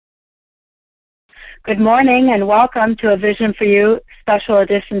Good morning and welcome to A Vision for You Special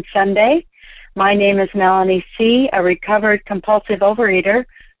Edition Sunday. My name is Melanie C., a recovered compulsive overeater,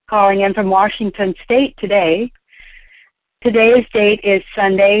 calling in from Washington State today. Today's date is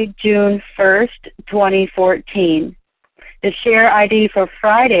Sunday, June 1st, 2014. The share ID for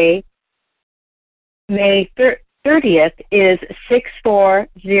Friday, May 30th is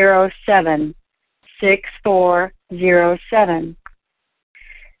 6407. 6407.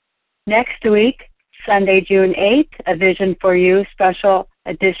 Next week, Sunday, June 8th, A Vision for You Special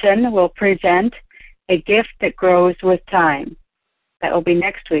Edition will present A Gift That Grows with Time. That will be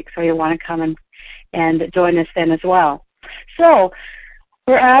next week, so you'll want to come and join us then as well. So,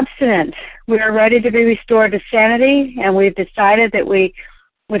 we're abstinent. We are ready to be restored to sanity, and we've decided that we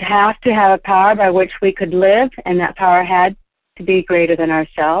would have to have a power by which we could live, and that power had to be greater than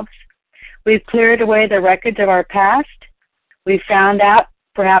ourselves. We've cleared away the wreckage of our past. We've found out,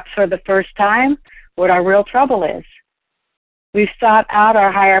 perhaps for the first time, what our real trouble is. We've sought out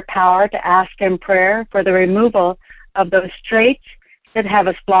our higher power to ask in prayer for the removal of those traits that have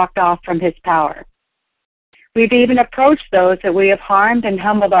us blocked off from His power. We've even approached those that we have harmed and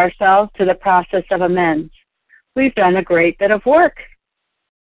humbled ourselves to the process of amends. We've done a great bit of work.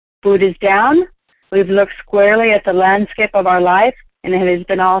 Food is down. We've looked squarely at the landscape of our life, and it has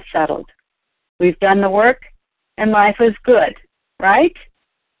been all settled. We've done the work, and life is good, right?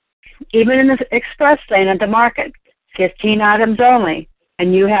 Even in the express lane at the market, 15 items only,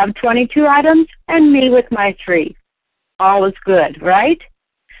 and you have 22 items, and me with my 3. All is good, right?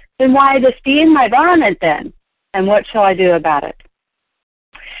 Then why this be in my bonnet then? And what shall I do about it?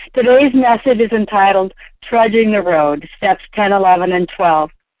 Today's message is entitled Trudging the Road, Steps 10, 11, and 12.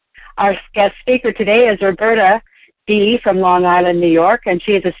 Our guest speaker today is Roberta D. from Long Island, New York, and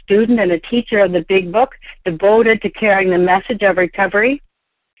she is a student and a teacher of the Big Book, devoted to carrying the message of recovery,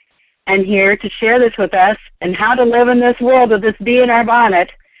 and here to share this with us and how to live in this world with this bee in our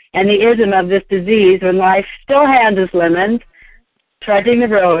bonnet and the ism of this disease when life still hands us lemons. Trudging the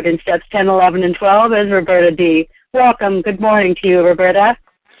road in steps 10, 11, and 12 is Roberta D. Welcome. Good morning to you, Roberta.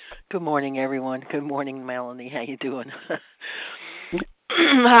 Good morning, everyone. Good morning, Melanie. How you doing?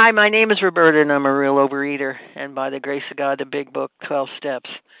 Hi, my name is Roberta, and I'm a real overeater. And by the grace of God, the Big Book, 12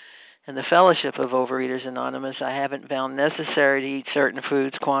 Steps, and the Fellowship of Overeaters Anonymous, I haven't found necessary to eat certain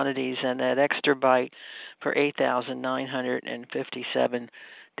foods, quantities, and that extra bite for 8,957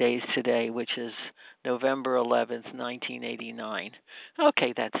 days today, which is November 11th, 1989.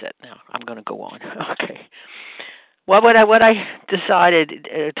 Okay, that's it now. I'm going to go on. Okay. Well, what I decided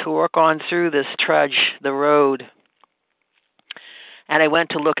to work on through this trudge, the road, and I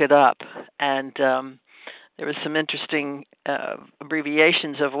went to look it up, and there was some interesting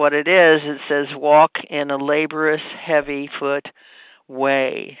abbreviations of what it is. It says, walk in a laborious, heavy foot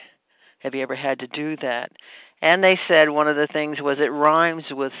way. Have you ever had to do that? And they said one of the things was it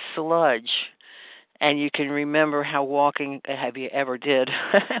rhymes with sludge. And you can remember how walking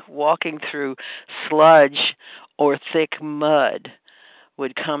through sludge or thick mud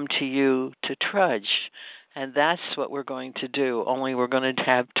would come to you to trudge. And that's what we're going to do, only we're going to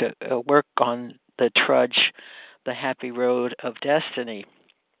have to work on the trudge, the happy road of destiny.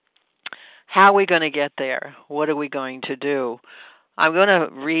 How are we going to get there? What are we going to do? I'm going to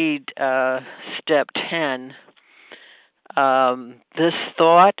read step 10. This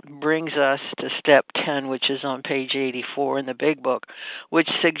thought brings us to step 10, which is on page 84 in the Big Book, which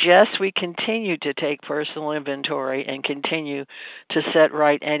suggests we continue to take personal inventory and continue to set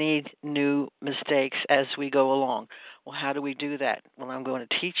right any new mistakes as we go along. Well, how do we do that? Well, I'm going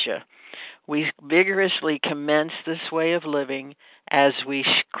to teach you. We vigorously commence this way of living as we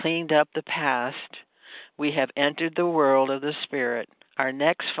cleaned up the past. We have entered the world of the Spirit. Our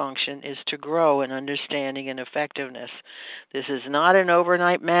next function is to grow in understanding and effectiveness. This is not an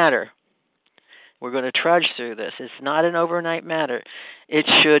overnight matter. We're going to trudge through this. It's not an overnight matter. It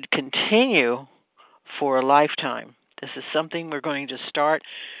should continue for a lifetime. This is something we're going to start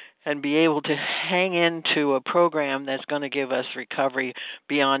and be able to hang into a program that's going to give us recovery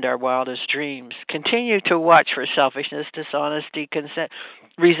beyond our wildest dreams. Continue to watch for selfishness, dishonesty,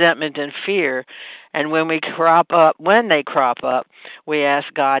 resentment, and fear. And when they crop up, we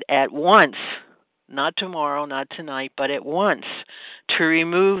ask God at once, not tomorrow, not tonight, but at once, to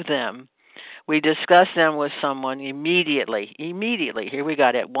remove them. We discuss them with someone immediately. Immediately. Here we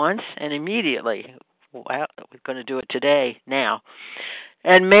got at once and immediately. Well, we're going to do it today, now.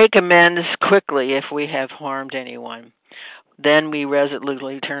 And make amends quickly if we have harmed anyone. Then we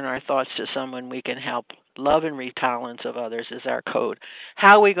resolutely turn our thoughts to someone we can help Love and retolerance of others is our code.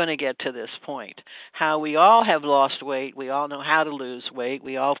 How are we going to get to this point? How we all have lost weight. We all know how to lose weight.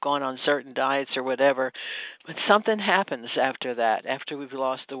 We all have gone on certain diets or whatever. But something happens after that. After we've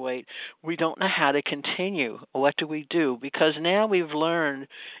lost the weight, we don't know how to continue. What do we do? Because now we've learned,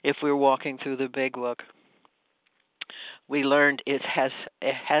 if we're walking through the big book, we learned it has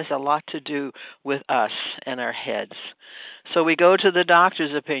a lot to do with us and our heads. So we go to the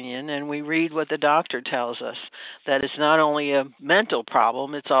doctor's opinion and we read what the doctor tells us, that it's not only a mental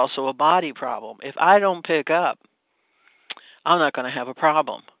problem, it's also a body problem. If I don't pick up, I'm not going to have a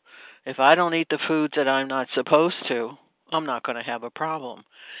problem. If I don't eat the foods that I'm not supposed to, I'm not going to have a problem.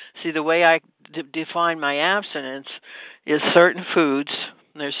 See, the way I define my abstinence is certain foods.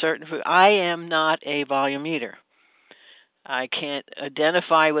 There's certain food. I am not a volume eater. I can't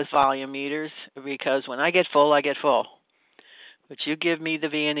identify with volume eaters because when I get full, I get full. But you give me the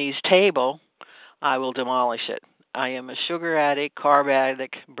Viennese table, I will demolish it. I am a sugar addict, carb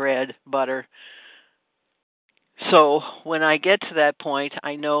addict, bread, butter. So when I get to that point,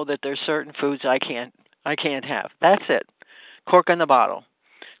 I know that there's certain foods I can't have. That's it. Cork in the bottle.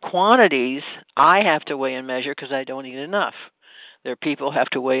 Quantities, I have to weigh and measure because I don't eat enough. There are people who have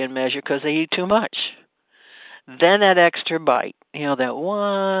to weigh and measure because they eat too much. Then that extra bite, that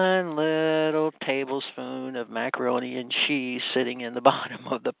one little tablespoon of macaroni and cheese sitting in the bottom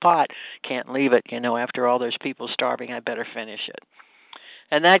of the pot, can't leave it. After all, there's people starving, I better finish it.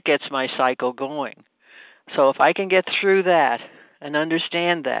 And that gets my cycle going. So if I can get through that and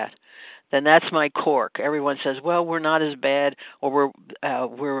understand that, then that's my cork. Everyone says, well, we're not as bad, or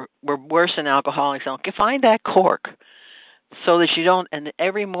we're worse than alcoholics. Okay, find that cork so that you don't, and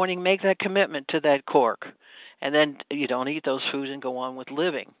every morning make that commitment to that cork. And then you don't eat those foods and go on with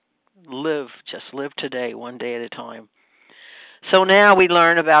living. Just live today, one day at a time. So now we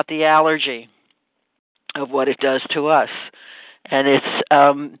learn about the allergy of what it does to us. And it's,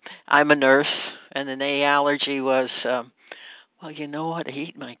 I'm a nurse, and an A allergy was, well, you know what? I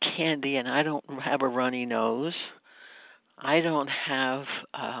eat my candy, and I don't have a runny nose. I don't have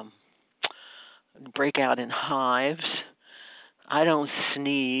breakout in hives. I don't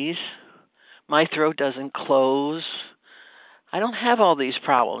sneeze. My throat doesn't close. I don't have all these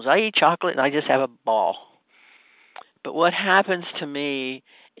problems. I eat chocolate and I just have a ball. But what happens to me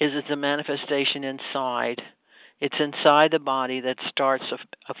is it's a manifestation inside. It's inside the body that starts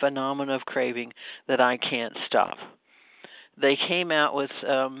a phenomenon of craving that I can't stop. They came out with,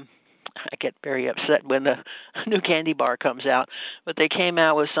 I get very upset when the new candy bar comes out, but they came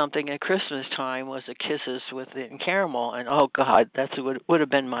out with something at Christmas time, was a Kisses with caramel, and oh God, that would have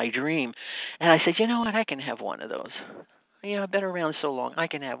been my dream. And I said, you know what, I can have one of those. I've been around so long, I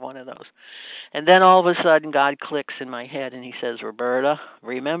can have one of those. And then all of a sudden God clicks in my head and he says, Roberta,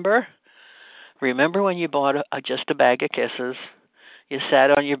 remember when you bought just a bag of Kisses, you sat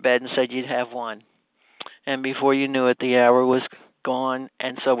on your bed and said you'd have one. And before you knew it, the hour was gone,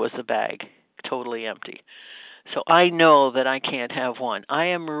 and so was the bag, totally empty. So I know that I can't have one. I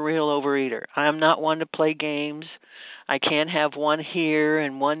am a real overeater. I am not one to play games. I can't have one here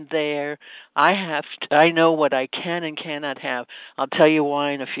and one there. I know what I can and cannot have. I'll tell you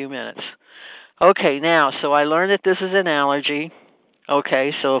why in a few minutes. Okay, now, so I learned that this is an allergy.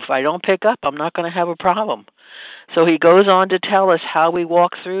 Okay, so if I don't pick up, I'm not going to have a problem. So he goes on to tell us how we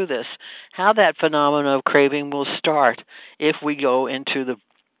walk through this, how that phenomenon of craving will start if we get into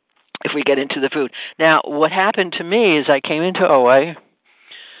the food. Now, what happened to me is I came into OA.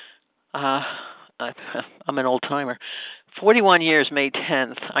 I'm an old timer. 41 years, May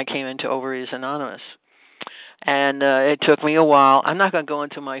 10th, I came into Overeaters Anonymous. And it took me a while. I'm not going to go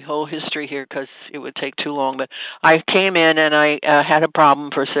into my whole history here because it would take too long, but I came in and I had a problem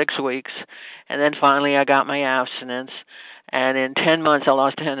for 6 weeks, and then finally I got my abstinence, and in 10 months I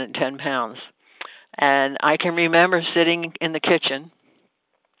lost 10 pounds. And I can remember sitting in the kitchen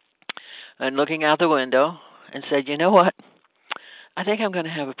and looking out the window and said, you know what? I think I'm going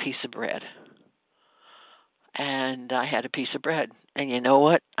to have a piece of bread. And I had a piece of bread. And you know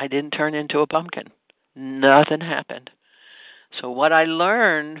what? I didn't turn into a pumpkin. Nothing happened. So what I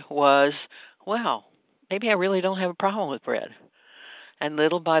learned was, well, maybe I really don't have a problem with bread. And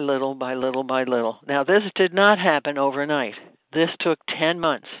little by little, by little by little. Now, this did not happen overnight. This took 10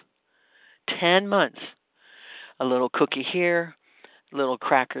 months. 10 months. A little cookie here, little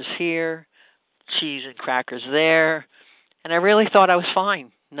crackers here, cheese and crackers there. And I really thought I was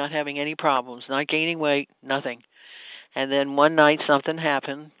fine, not having any problems, not gaining weight, nothing. And then one night something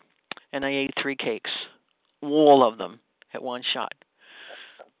happened. And I ate 3 cakes, all of them at one shot.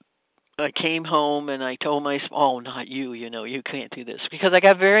 I came home and I told myself, oh, not you, you can't do this. Because I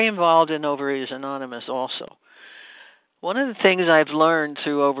got very involved in Overeaters Anonymous also. One of the things I've learned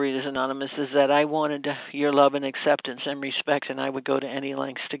through Overeaters Anonymous is that I wanted your love and acceptance and respect, and I would go to any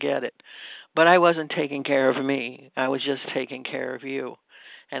lengths to get it. But I wasn't taking care of me. I was just taking care of you.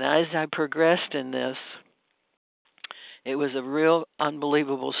 And as I progressed in this, it was a real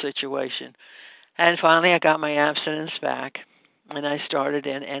unbelievable situation. And finally, I got my abstinence back, and I started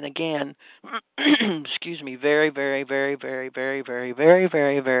in. And again, excuse me, very, very, very, very, very, very, very,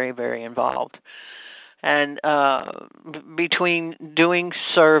 very, very, very involved. And between doing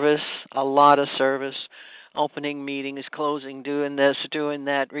service, a lot of service, opening meetings, closing, doing this, doing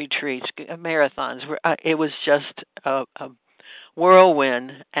that, retreats, marathons, it was just a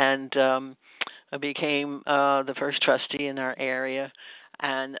whirlwind. And I became the first trustee in our area.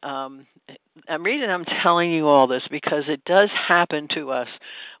 And the reason I'm telling you all this because it does happen to us.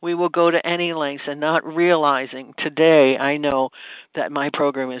 We will go to any lengths and not realizing today I know that my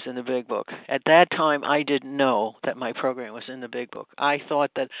program is in the big book. At that time, I didn't know that my program was in the big book. I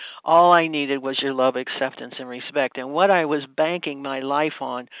thought that all I needed was your love, acceptance, and respect. And what I was banking my life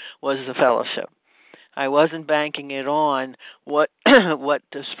on was the fellowship. I wasn't banking it on what what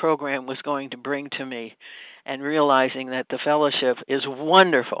this program was going to bring to me, and realizing that the fellowship is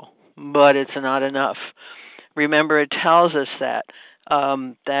wonderful, but it's not enough. Remember, it tells us that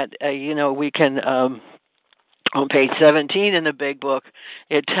we can on page 17 in the big book.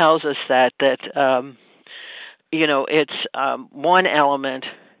 It tells us that it's one element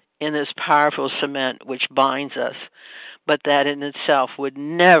in this powerful cement which binds us, but that in itself would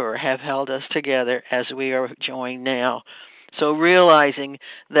never have held us together as we are joined now. So realizing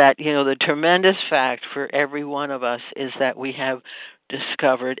that, the tremendous fact for every one of us is that we have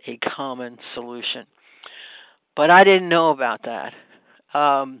discovered a common solution. But I didn't know about that.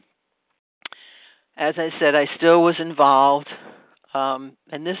 As I said, I still was involved,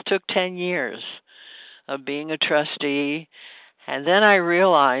 and this took 10 years of being a trustee. And then I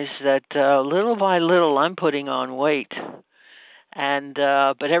realized that little by little I'm putting on weight. And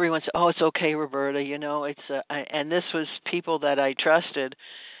but everyone said, "Oh, it's okay, Roberta. It's." And this was people that I trusted,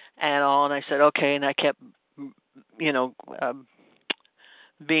 and all. And I said, "Okay," and I kept,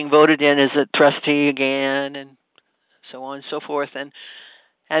 being voted in as a trustee again, and so on and so forth. And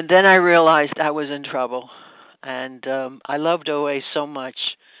then I realized I was in trouble, and I loved OA so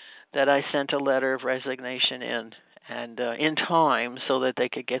much that I sent a letter of resignation in time so that they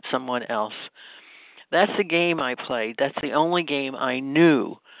could get someone else. That's the game I played. That's the only game I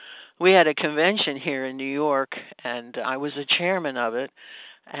knew. We had a convention here in New York, and I was the chairman of it.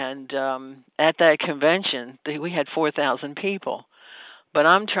 And at that convention, we had 4,000 people. But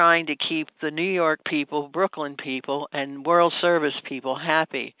I'm trying to keep the New York people, Brooklyn people, and World Service people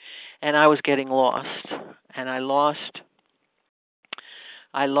happy. And I was getting lost. And I lost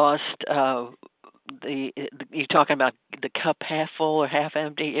you're talking about the cup half full or half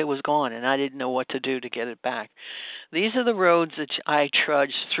empty. It was gone, and I didn't know what to do to get it back. These are the roads that I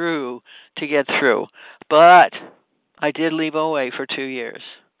trudged through to get through. But I did leave OA for 2 years.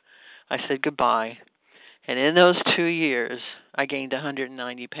 I said goodbye. And in those 2 years, I gained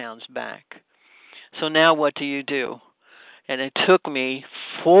 190 pounds back. So now what do? And it took me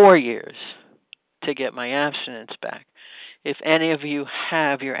 4 years to get my abstinence back. If any of you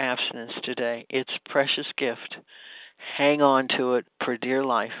have your abstinence today, it's a precious gift. Hang on to it for dear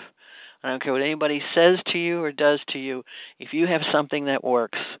life. I don't care what anybody says to you or does to you. If you have something that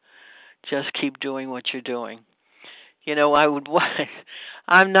works, just keep doing what you're doing.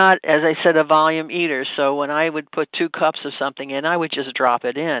 I'm not, as I said, a volume eater, so when I would put 2 cups of something in, I would just drop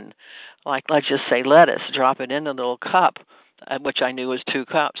it in. Like, let's just say lettuce, drop it in a little cup, which I knew was 2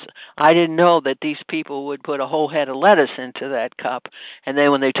 cups. I didn't know that these people would put a whole head of lettuce into that cup, and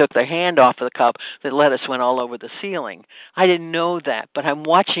then when they took their hand off of the cup, the lettuce went all over the ceiling. I didn't know that, but I'm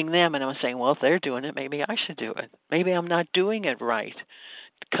watching them, and I'm saying, well, if they're doing it, maybe I should do it. Maybe I'm not doing it right,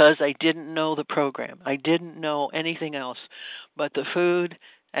 because I didn't know the program. I didn't know anything else but the food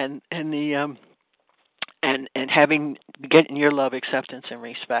and the and getting your love, acceptance, and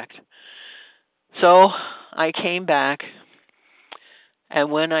respect. So I came back. And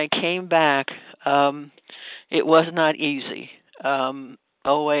when I came back, it was not easy.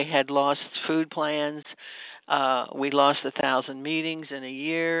 OA had lost food plans. We lost 1,000 meetings in a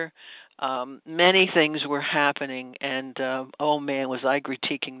year. Many things were happening, and oh man, was I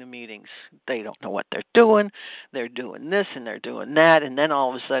critiquing the meetings. They don't know what they're doing. They're doing this and they're doing that. And then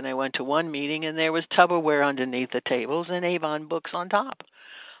all of a sudden I went to one meeting, and there was Tupperware underneath the tables and Avon books on top.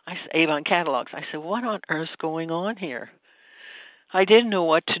 Avon catalogs. I said, what on earth's going on here? I didn't know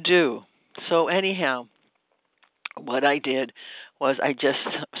what to do. So anyhow, what I did was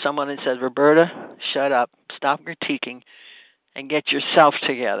someone had said, Roberta, shut up, stop critiquing, and get yourself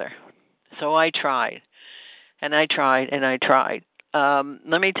together. So I tried, and I tried, and I tried.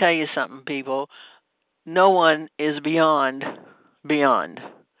 Let me tell you something, people. No one is beyond.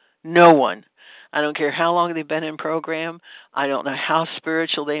 No one. I don't care how long they've been in program. I don't know how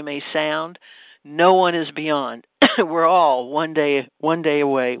spiritual they may sound. No one is beyond. We're all one day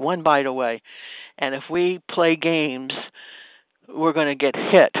away, one bite away. And if we play games, we're going to get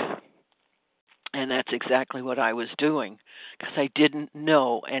hit. And that's exactly what I was doing because I didn't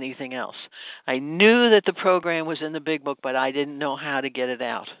know anything else. I knew that the program was in the big book, but I didn't know how to get it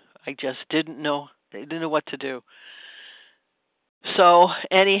out. I just didn't know. I didn't know what to do. So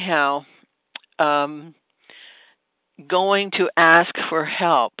anyhow, going to ask for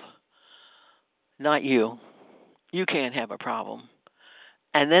help, not you. You can't have a problem.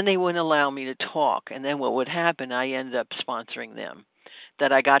 And then they wouldn't allow me to talk. And then what would happen, I ended up sponsoring them.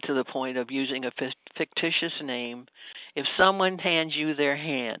 That I got to the point of using a fictitious name. If someone hands you their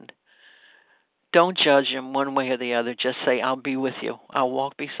hand, don't judge them one way or the other. Just say, I'll be with you. I'll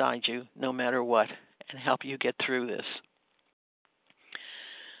walk beside you no matter what and help you get through this.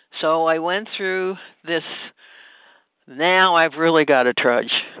 So I went through this. Now I've really got to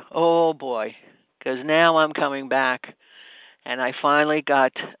trudge. Oh, boy. Because now I'm coming back. And I finally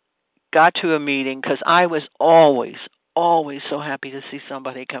got to a meeting because I was always so happy to see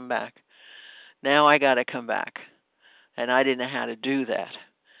somebody come back. Now I got to come back. And I didn't know how to do that.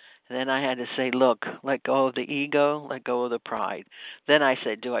 And then I had to say, look, let go of the ego, let go of the pride. Then I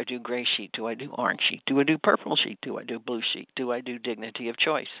said, do I do gray sheet? Do I do orange sheet? Do I do purple sheet? Do I do blue sheet? Do I do dignity of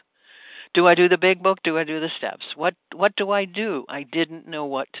choice? Do I do the big book? Do I do the steps? What do I do? I didn't know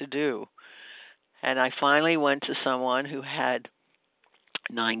what to do. And I finally went to someone who had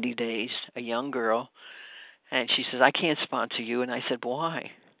 90 days, a young girl, and she says, I can't sponsor you. And I said,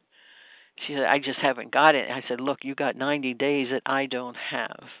 why? She said, I just haven't got it. I said, look, you got 90 days that I don't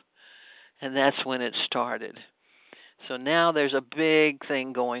have. And that's when it started. So now there's a big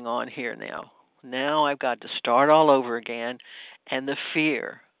thing going on here now. Now I've got to start all over again. And the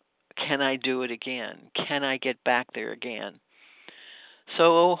fear, can I do it again? Can I get back there again?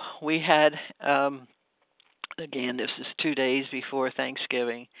 So we had, again, this is 2 days before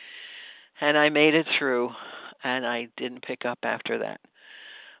Thanksgiving. And I made it through, and I didn't pick up after that.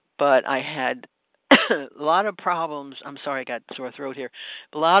 But I had a lot of problems. I'm sorry, I got sore throat here.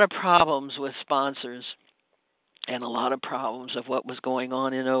 A lot of problems with sponsors and a lot of problems of what was going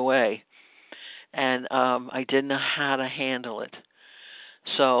on in OA. And I didn't know how to handle it.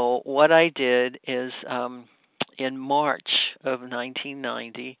 So what I did is in March of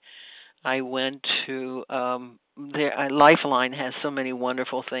 1990, I went to Lifeline has so many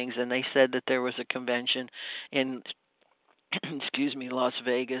wonderful things, and they said that there was a convention in Las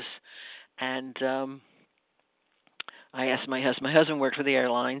Vegas, and I asked my husband. My husband worked for the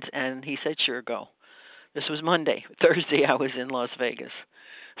airlines, and he said, sure, go. This was Monday. Thursday, I was in Las Vegas.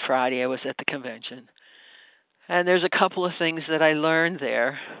 Friday, I was at the convention. And there's a couple of things that I learned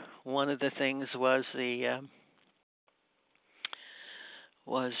there. One of the things was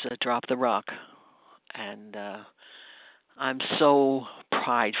drop the rock. And I'm so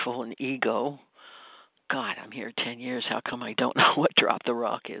prideful and ego. God, I'm here 10 years. How come I don't know what drop the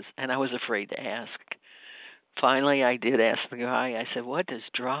rock is? And I was afraid to ask. Finally, I did ask the guy. I said, what does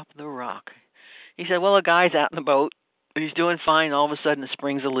drop the rock? He said, well, a guy's out in the boat. He's doing fine. All of a sudden, the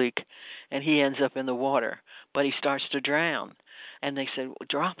spring's a leak, and he ends up in the water. But he starts to drown. And they said, well,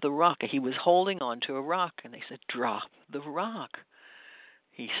 drop the rock. He was holding on to a rock, and they said, drop the rock.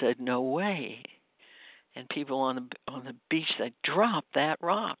 He said, no way. And people on the beach said, drop that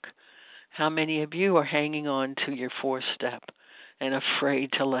rock. How many of you are hanging on to your fourth step and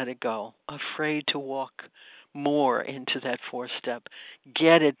afraid to let it go, afraid to walk more into that fourth step?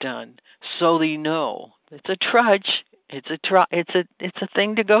 Get it done so that you know it's a trudge. It's a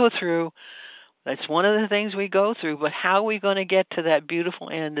thing to go through. That's one of the things we go through. But how are we going to get to that beautiful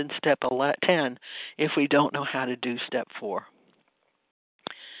end in step 10 if we don't know how to do step 4?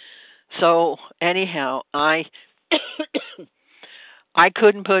 So anyhow, I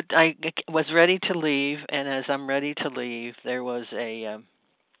was ready to leave, and as I'm ready to leave, there was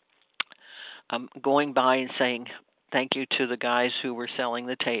going by and saying thank you to the guys who were selling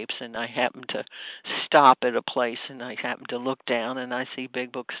the tapes, and I happened to stop at a place, and I happened to look down, and I see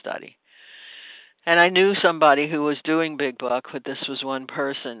Big Book Study. And I knew somebody who was doing Big Book, but this was one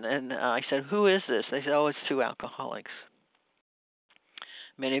person, and I said, who is this? They said, oh, it's 2 alcoholics.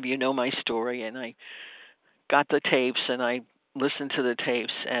 Many of you know my story, and I got the tapes, and I listened to the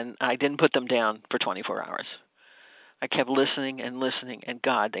tapes, and I didn't put them down for 24 hours. I kept listening and listening, and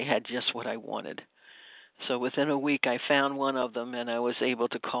God, they had just what I wanted. So within a week, I found one of them, and I was able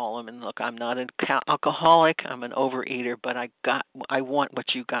to call him. And look, I'm not an alcoholic. I'm an overeater, but I want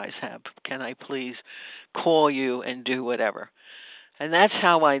what you guys have. Can I please call you and do whatever? And that's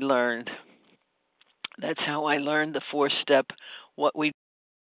how I learned. That's how I learned the 4-step. What we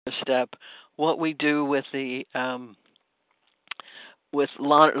do with the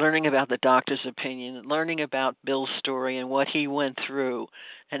learning about the doctor's opinion, learning about Bill's story and what he went through,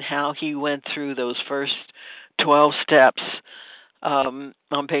 and how he went through those first 12 steps on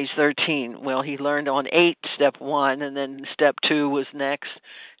page 13. Well, he learned on 8, step 1, and then step 2 was next,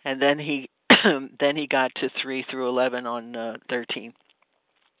 and then he then he got to 3 through 11 on 13.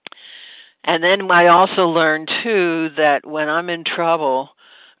 And then I also learned too that when I'm in trouble,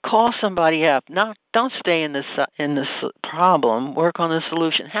 call somebody up. Don't stay in this problem. Work on the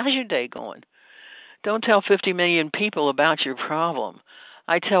solution. How's your day going? Don't tell 50 million people about your problem.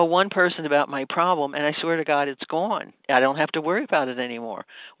 I tell one person about my problem, and I swear to God, it's gone. I don't have to worry about it anymore.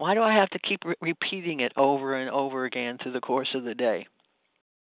 Why do I have to keep repeating it over and over again through the course of the day?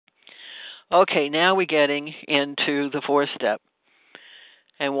 Okay, now we're getting into the 4th step.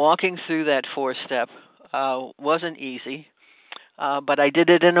 And walking through that 4th step wasn't easy. But I did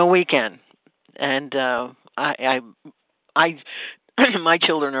it in a weekend, and I my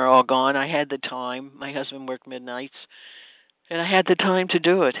children are all gone. I had the time. My husband worked midnights, and I had the time to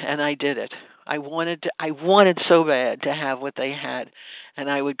do it, and I did it. I wanted so bad to have what they had, and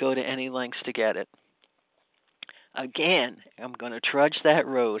I would go to any lengths to get it. Again, I'm going to trudge that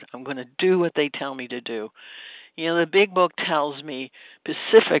road. I'm going to do what they tell me to do. You know, the big book tells me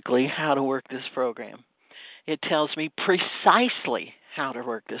specifically how to work this program. It tells me precisely how to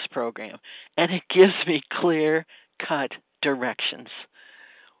work this program, and it gives me clear-cut directions.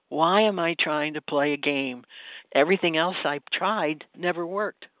 Why am I trying to play a game? Everything else I've tried never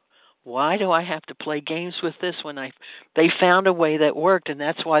worked. Why do I have to play games with this when they found a way that worked, and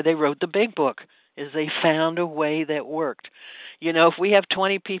that's why they wrote the big book, is they found a way that worked. You know, if we have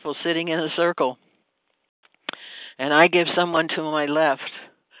 20 people sitting in a circle, and I give someone to my left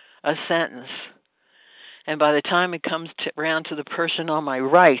a sentence, and by the time it comes around to the person on my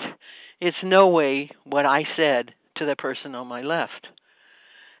right, it's no way what I said to the person on my left.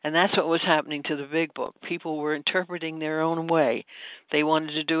 And that's what was happening to the big book. People were interpreting their own way. They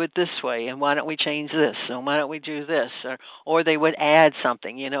wanted to do it this way, and why don't we change this, and why don't we do this, or they would add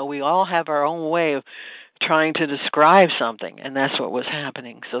something. You know, we all have our own way of trying to describe something, and that's what was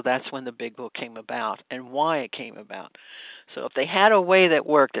happening. So that's when the big book came about and why it came about. So if they had a way that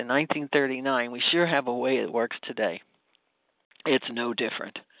worked in 1939, we sure have a way that works today. It's no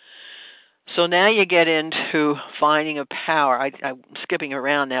different. So now you get into finding a power. I'm skipping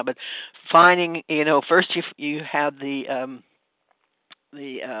around now, but finding, you know, first you have the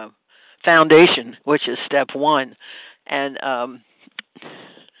foundation, which is step 1, and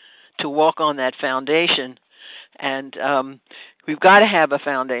to walk on that foundation, and we've got to have a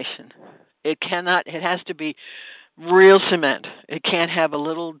foundation. It has to be real cement. It can't have a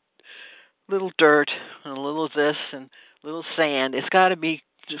little dirt and a little this and a little sand. It's got to be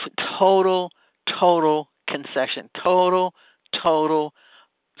total concession, total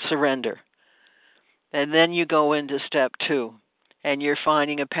surrender. And then you go into step 2, and you're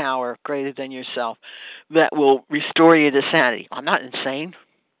finding a power greater than yourself that will restore you to sanity. I'm not insane.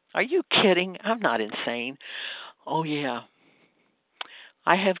 Are you kidding? I'm not insane. Oh, yeah.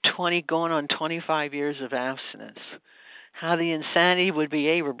 I have going on 25 years of abstinence. How the insanity would be,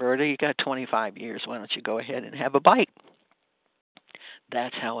 hey, Roberta, you got 25 years. Why don't you go ahead and have a bite?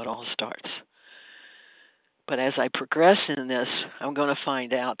 That's how it all starts. But as I progress in this, I'm going to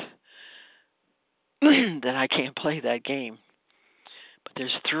find out that I can't play that game. But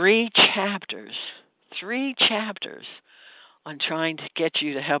there's 3 chapters on trying to get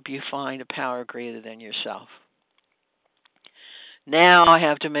you to help you find a power greater than yourself. Now I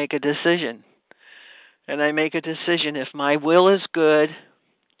have to make a decision. And I make a decision. If my will is good,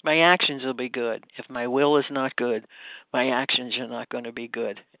 my actions will be good. If my will is not good, my actions are not going to be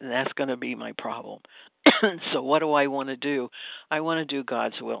good. And that's going to be my problem. So what do I want to do? I want to do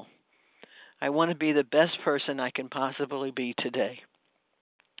God's will. I want to be the best person I can possibly be today.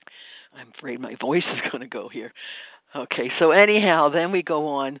 I'm afraid my voice is going to go here. Okay, so anyhow, then we go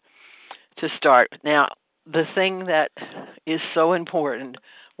on to start. Now, the thing that is so important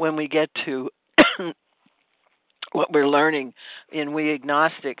when we get to what we're learning in We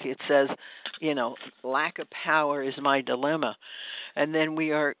Agnostic, it says, you know, lack of power is my dilemma. And then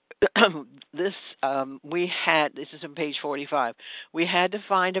we are this this is on page 45. We had to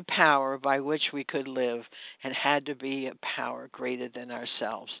find a power by which we could live, and had to be a power greater than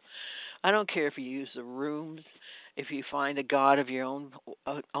ourselves. I don't care if you use the rooms, if you find a god of your own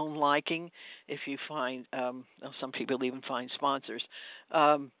liking, if you find some people even find sponsors,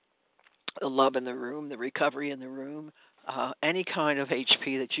 the love in the room, the recovery in the room, any kind of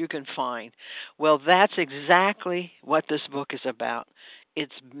HP that you can find. Well, that's exactly what this book is about.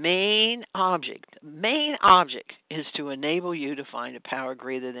 Its main object is to enable you to find a power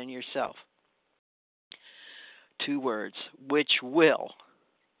greater than yourself. 2 words, which will.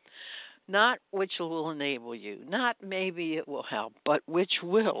 Not which will enable you, not maybe it will help, but which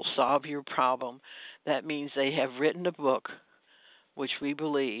will solve your problem. That means they have written a book, which we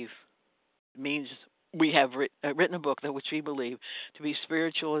believe means we have written a book that which we believe to be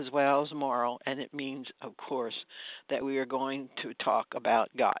spiritual as well as moral, and it means, of course, that we are going to talk about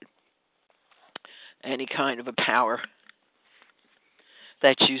God, any kind of a power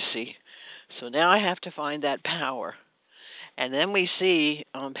that you see. So now I have to find that power. And then we see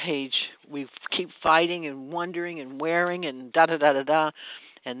on page, we keep fighting and wondering and wearing and da-da-da-da-da.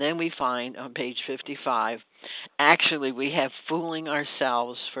 And then we find on page 55, actually we have fooling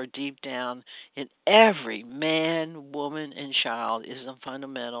ourselves, for deep down in every man, woman, and child is a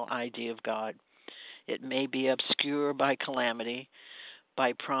fundamental idea of God. It may be obscure by calamity,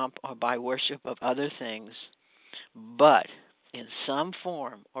 by prompt, or by worship of other things, but in some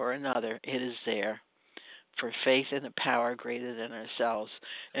form or another it is there, for faith in a power greater than ourselves,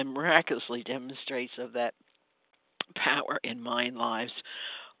 and miraculously demonstrates of that power in mind lives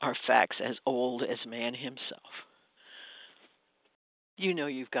are facts as old as man himself. You know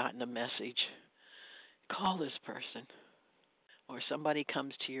you've gotten a message. Call this person. Or somebody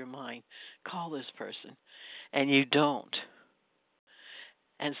comes to your mind. Call this person. And you don't.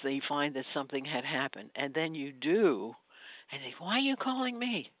 And so you find that something had happened. And then you do. And they, why are you calling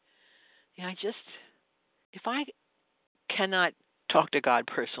me? Yeah, if I cannot talk to God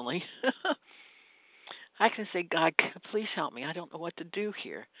personally, I can say, God, please help me. I don't know what to do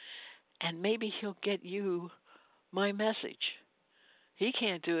here. And maybe he'll get you my message. He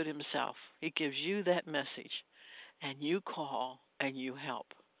can't do it himself. He gives you that message, and you call and you help.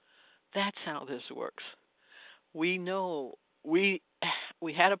 That's how this works. We know we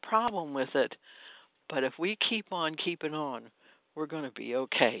had a problem with it, but if we keep on keeping on, we're going to be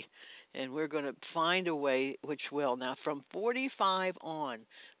okay. And we're going to find a way which will. Now, from 45 on,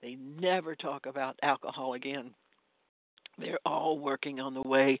 they never talk about alcohol again. They're all working on the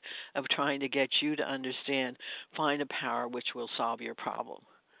way of trying to get you to understand, find a power which will solve your problem.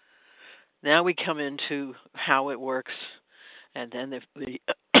 Now we come into how it works, and then the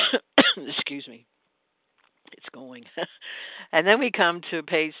excuse me, it's going. And then we come to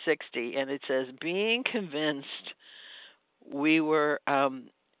page 60, and it says, being convinced we're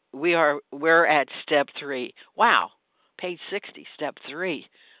at step 3. Wow, page 60, step 3.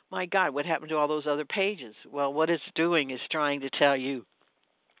 My God, what happened to all those other pages? Well, what it's doing is trying to tell you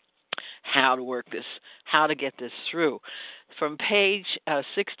how to work this, how to get this through. From page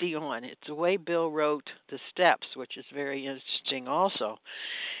 60 on, it's the way Bill wrote the steps, which is very interesting also.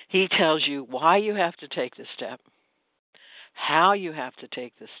 He tells you why you have to take the step, how you have to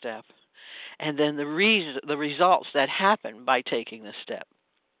take the step, and then the results that happen by taking the step.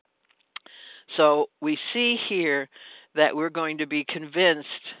 So we see here that we're going to be convinced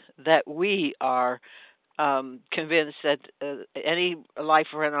that we are convinced that any life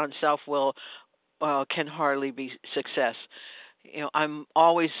run on self-will can hardly be success. You know, I'm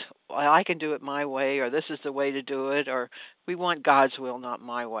always, I can do it my way, or this is the way to do it, or we want God's will, not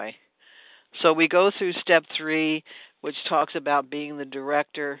my way. So we go through step 3, which talks about being the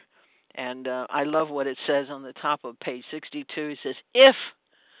director, and I love what it says on the top of page 62. It says, if,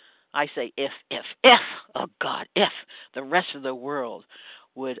 I say if, oh God, if the rest of the world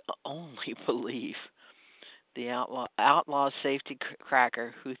would only believe the outlaw safety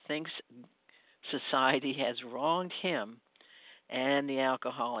cracker who thinks society has wronged him, and the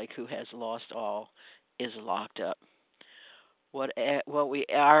alcoholic who has lost all is locked up. What we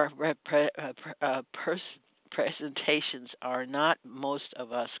are presentations are not most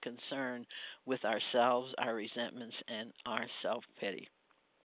of us concerned with ourselves, our resentments, and our self-pity.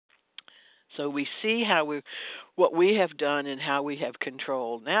 So we see what we have done and how we have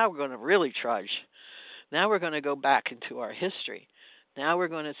controlled. Now we're going to really trudge. Now we're going to go back into our history. Now we're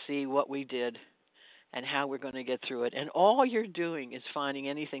going to see what we did and how we're going to get through it. And all you're doing is finding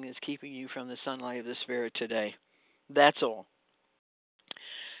anything that's keeping you from the sunlight of the Spirit today. That's all.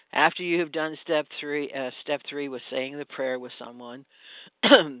 After you have done step three was saying the prayer with someone.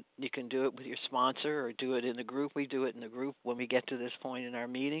 You can do it with your sponsor or do it in the group. We do it in the group when we get to this point in our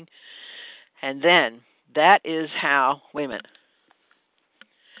meeting. And then that is how, wait a minute,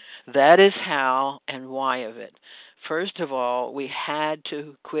 that is how and why of it. First of all, we had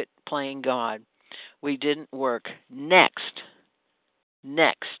to quit playing God. We didn't work. Next,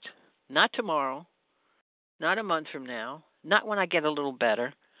 not tomorrow, not a month from now, not when I get a little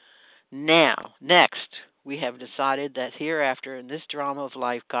better. Now, next, we have decided that hereafter in this drama of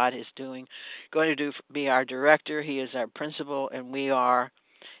life, God is going to be our director. He is our principal, and we are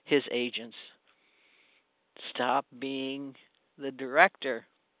his agents. Stop being the director.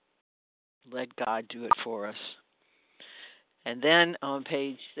 Let God do it for us. And then on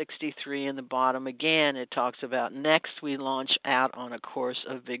page 63 in the bottom, again, it talks about next we launch out on a course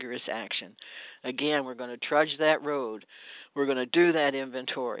of vigorous action. Again, we're going to trudge that road. We're going to do that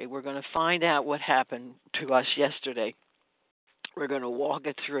inventory. We're going to find out what happened to us yesterday. We're going to walk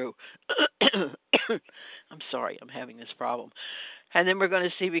it through. I'm sorry, I'm having this problem. And then we're going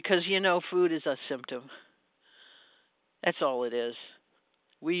to see, because food is a symptom. That's all it is.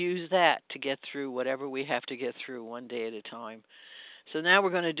 We use that to get through whatever we have to get through one day at a time. So now we're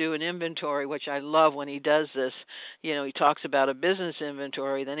going to do an inventory, which I love when he does this. He talks about a business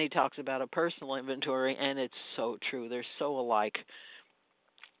inventory, then he talks about a personal inventory, and it's so true. They're so alike.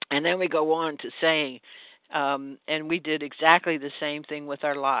 And then we go on to saying, and we did exactly the same thing with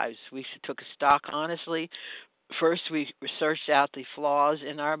our lives. We took a stock honestly. First, we searched out the flaws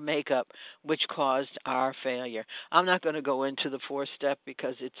in our makeup, which caused our failure. I'm not going to go into the fourth step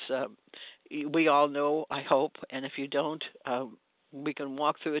because it's we all know, I hope, and if you don't, we can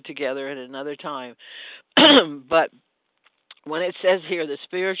walk through it together at another time. But when it says here, the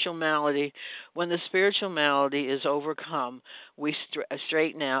spiritual malady, when the spiritual malady is overcome, we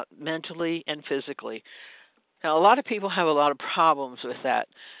straighten out mentally and physically. Now, a lot of people have a lot of problems with that.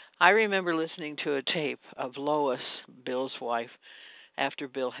 I remember listening to a tape of Lois, Bill's wife. After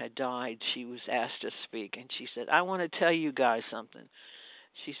Bill had died, she was asked to speak, and she said, I want to tell you guys something.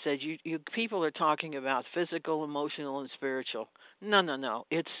 She said, you people are talking about physical, emotional, and spiritual. No.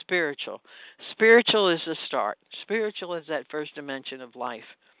 It's spiritual. Spiritual is the start. Spiritual is that first dimension of life.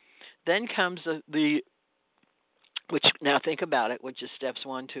 Then comes the which, now think about it, which is steps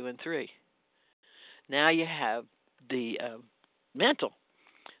 1, 2, and 3. Now you have the mental.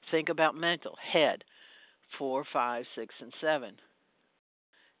 Think about mental, head, 4, 5, 6, and 7.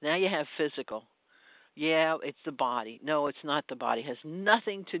 Now you have physical. Yeah, it's the body. No, it's not the body. It has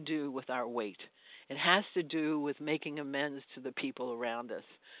nothing to do with our weight. It has to do with making amends to the people around us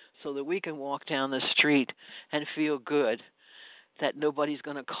so that we can walk down the street and feel good that nobody's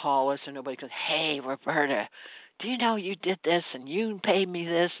going to call us or nobody's going to, hey, Roberta, do you know you did this and you paid me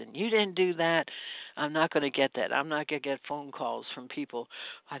this and you didn't do that? I'm not going to get that. I'm not going to get phone calls from people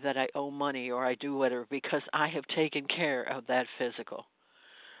that I owe money or I do whatever because I have taken care of that physical.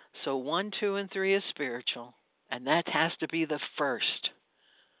 So 1, 2, and 3 is spiritual, and that has to be the first,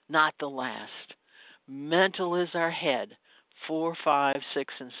 not the last. Mental is our head, 4, 5,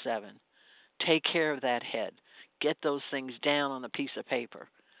 6, and 7. Take care of that head. Get those things down on a piece of paper.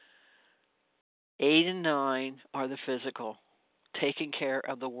 8 and 9 are the physical, taking care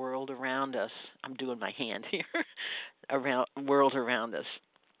of the world around us. I'm doing my hand here, around world around us.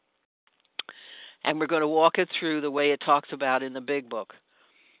 And we're going to walk it through the way it talks about in the big book.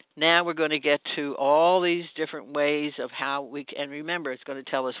 Now we're going to get to all these different ways of how we can, and remember, it's going to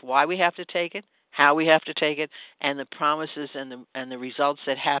tell us why we have to take it, how we have to take it, and the promises and the results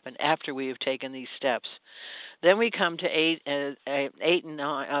that happen after we have taken these steps. Then we come to 8 and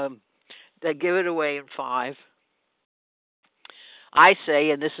 9, that give it away in 5. I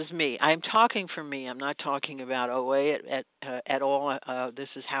say, and this is me, I'm talking for me. I'm not talking about OA at all. This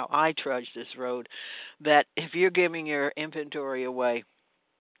is how I trudge this road, that if you're giving your inventory away,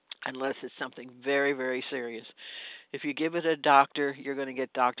 unless it's something very, very serious. If you give it a doctor, you're going to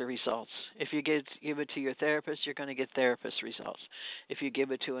get doctor results. If you give it to your therapist, you're going to get therapist results. If you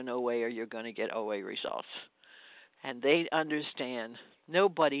give it to an OAer, you're going to get OA results. And they understand,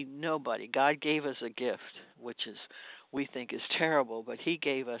 nobody, God gave us a gift, which is we think is terrible, but he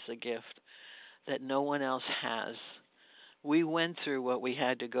gave us a gift that no one else has. We went through what we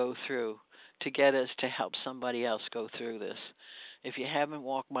had to go through to get us to help somebody else go through this. If you haven't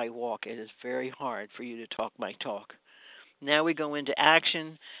walked my walk, it is very hard for you to talk my talk. Now we go into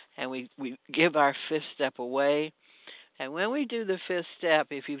action, and we give our 5th step away. And when we do the 5th step,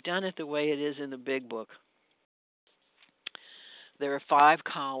 if you've done it the way it is in the big book, there are 5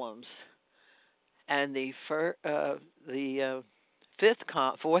 columns. And the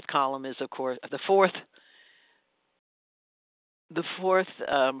fourth column is, of course, the fourth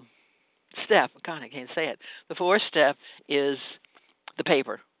step. God, I can't say it. The fourth step is the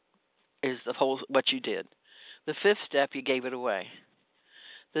paper, is the whole what you did. The fifth step, you gave it away.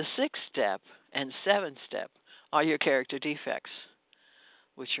 The sixth step and seventh step are your character defects,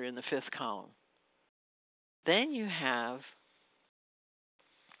 which are in the fifth column. Then you have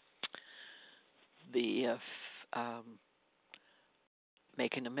the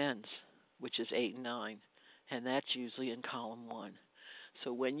making amends, which is 8 and 9, and that's usually in column 1.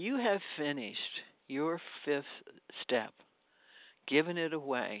 So when you have finished your fifth step, given it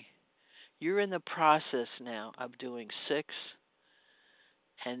away, you're in the process now of doing 6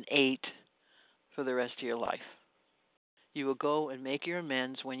 and 8 for the rest of your life. You will go and make your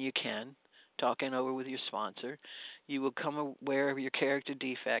amends when you can, talking over with your sponsor. You will become aware of your character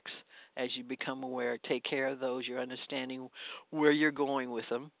defects. As you become aware, take care of those. You're understanding where you're going with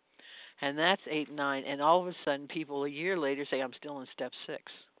them. And that's 8 and 9. And all of a sudden, people a year later say, I'm still in step 6.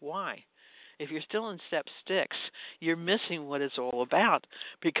 Why? If you're still in step 6, you're missing what it's all about,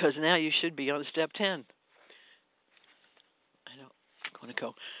 because now you should be on step 10. I'm going to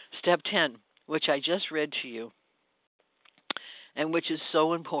go. Step 10, which I just read to you, and which is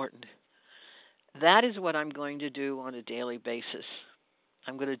so important. That is what I'm going to do on a daily basis.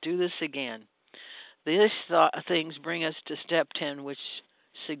 I'm going to do this again. These things bring us to step 10, which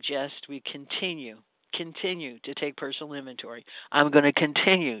suggests we continue to take personal inventory. I'm going to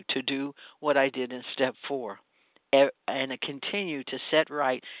continue to do what I did in step 4, and I continue to set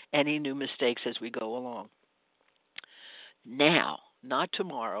right any new mistakes as we go along. Now, not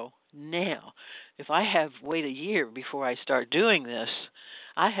tomorrow, now. If I have wait a year before I start doing this,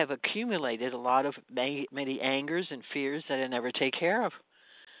 I have accumulated a lot of many angers and fears that I never take care of.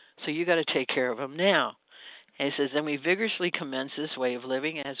 So you got to take care of them now. And it says, then we vigorously commence this way of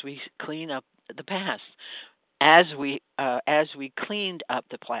living as we clean up the past. As we cleaned up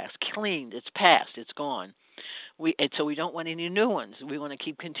the past, it's past, it's gone. So we don't want any new ones. We want to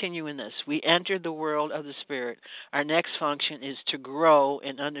keep continuing this. We entered the world of the Spirit. Our next function is to grow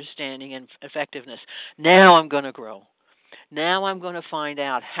in understanding and effectiveness. Now I'm going to grow. Now I'm going to find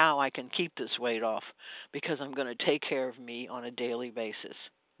out how I can keep this weight off, because I'm going to take care of me on a daily basis.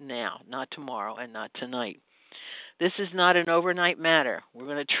 Now, not tomorrow and not tonight. This is not an overnight matter. We're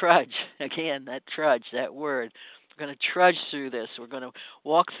going to trudge. Again, that trudge, that word. We're going to trudge through this. We're going to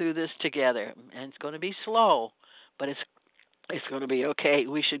walk through this together. And it's going to be slow, but it's going to be okay.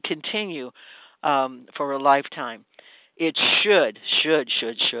 We should continue for a lifetime. It should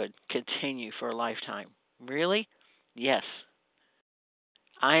continue for a lifetime. Really? Yes.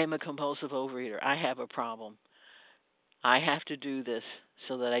 I am a compulsive overeater. I have a problem. I have to do this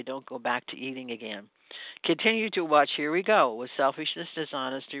so that I don't go back to eating again. Continue to watch, here we go, with selfishness,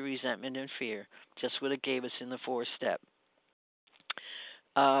 dishonesty, resentment, and fear. Just what it gave us in the 4th step.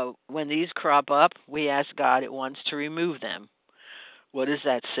 When these crop up, we ask God at once to remove them. What is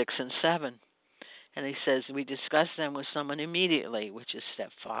that, 6 and 7? And he says we discuss them with someone immediately, which is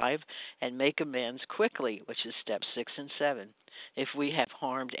step 5, and make amends quickly, which is step 6 and 7, if we have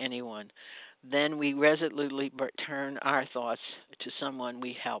harmed anyone. Then we resolutely turn our thoughts to someone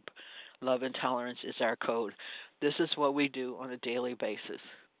we help. Love and tolerance is our code. This is what we do on a daily basis.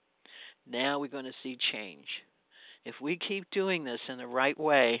 Now we're going to see change. If we keep doing this in the right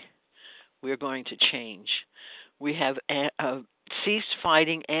way, we're going to change. We have ceased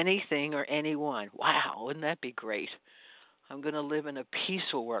fighting anything or anyone. Wow, wouldn't that be great? I'm going to live in a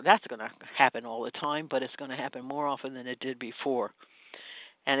peaceful world. That's going to happen all the time, but it's going to happen more often than it did before.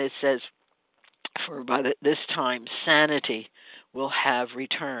 And it says, for by this time, sanity will have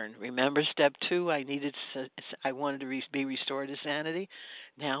returned. Remember step 2? I wanted to be restored to sanity.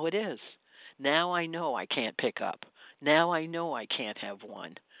 Now it is. Now I know I can't pick up. Now I know I can't have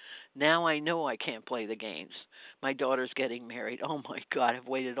one. Now I know I can't play the games. My daughter's getting married. Oh my God, I've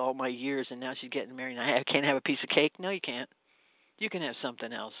waited all my years and now she's getting married. And I can't have a piece of cake? No, you can't. You can have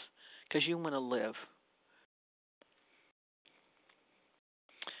something else because you want to live.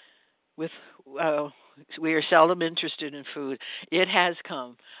 We are seldom interested in food. It has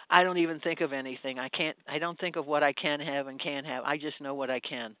come. I don't even think of anything. I don't think of what I can have and can't have. I just know what I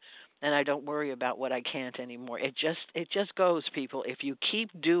can. And I don't worry about what I can't anymore. It just goes, people. If you keep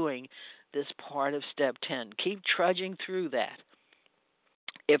doing this part of step 10, keep trudging through that.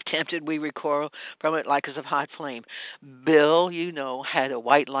 If tempted, we recoil from it like as of hot flame. Bill, had a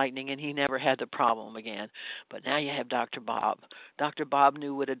white lightning, and he never had the problem again. But now you have Dr. Bob. Dr. Bob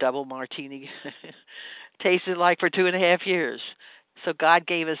knew what a double martini tasted like for 2.5 years. So God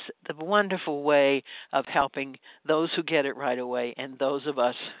gave us the wonderful way of helping those who get it right away and those of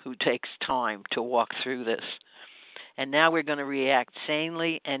us who takes time to walk through this. And now we're going to react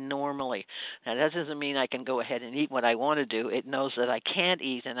sanely and normally. Now, that doesn't mean I can go ahead and eat what I want to do. It knows that I can't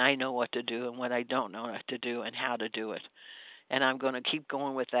eat, and I know what to do and what I don't know what to do and how to do it. And I'm going to keep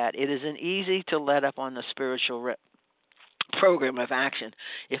going with that. It isn't easy to let up on the spiritual program of action.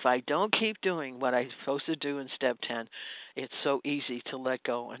 If I don't keep doing what I'm supposed to do in step 10, it's so easy to let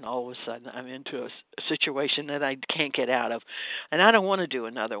go, and all of a sudden I'm into a situation that I can't get out of. And I don't want to do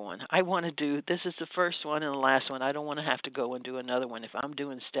another one. I want to do, this is the first one and the last one. I don't want to have to go and do another one if I'm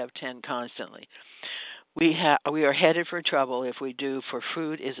doing step 10 constantly. We are headed for trouble if we do, for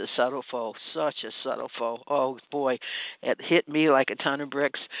food is a subtle foe, such a subtle foe. Oh boy, it hit me like a ton of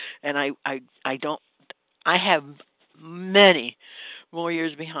bricks, and I have many more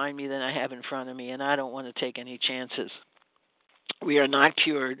years behind me than I have in front of me, and I don't want to take any chances. We are not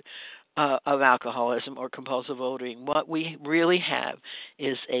cured of alcoholism or compulsive overeating. What we really have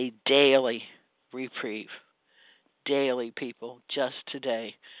is a daily reprieve. Daily, people, just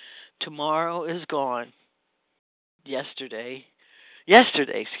today. Tomorrow is gone. Yesterday,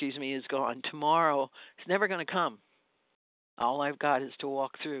 is gone. Tomorrow is never going to come. All I've got is to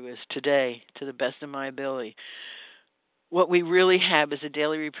walk through is today to the best of my ability. What we really have is a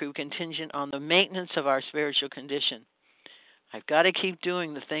daily reprieve contingent on the maintenance of our spiritual condition. I've got to keep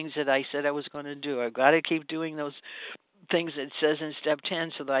doing the things that I said I was going to do. I've got to keep doing those things that it says in step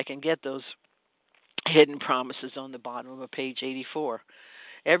 10 so that I can get those hidden promises on the bottom of page 84.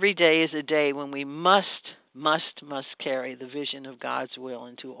 Every day is a day when we must carry the vision of God's will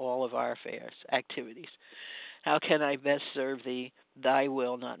into all of our affairs, activities. How can I best serve thee? Thy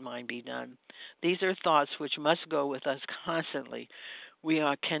will, not mine, be done. These are thoughts which must go with us constantly. We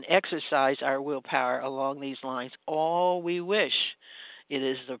can exercise our willpower along these lines all we wish. It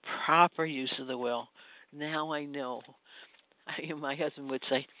is the proper use of the will. Now I know. My husband would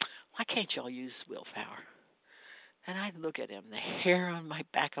say, why can't y'all use willpower? And I'd look at him. The hair on my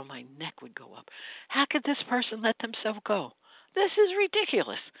back of my neck would go up. How could this person let themselves go? This is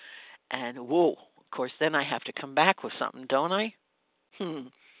ridiculous. And whoa, of course, then I have to come back with something, don't I?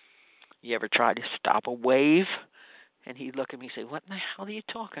 You ever try to stop a wave? And he'd look at me and say, what in the hell are you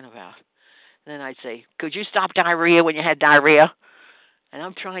talking about? And then I'd say, could you stop diarrhea when you had diarrhea? And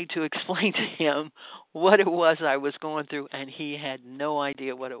I'm trying to explain to him what it was I was going through, and he had no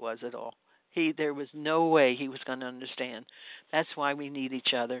idea what it was at all. There was no way he was going to understand. That's why we need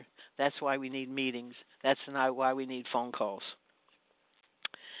each other. That's why we need meetings. That's not why we need phone calls.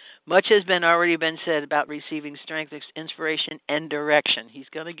 Much has already been said about receiving strength, inspiration, and direction. He's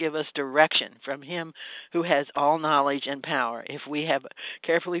going to give us direction from him who has all knowledge and power. If we have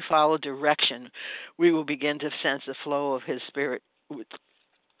carefully followed direction, we will begin to sense the flow of his spirit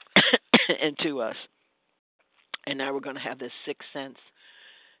into us. And now we're going to have this sixth sense.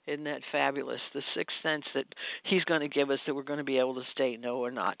 Isn't that fabulous? The sixth sense that he's going to give us that we're going to be able to say no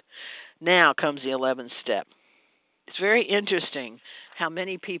or not. Now comes the 11th step. It's very interesting how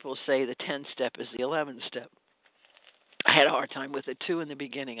many people say the 10th step is the 11th step. I had a hard time with it too in the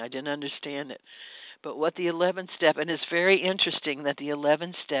beginning. I didn't understand it. But what the 11th step, and it's very interesting that the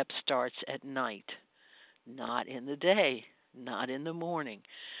 11th step starts at night, not in the day, not in the morning.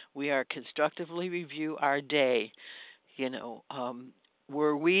 We are constructively review our day.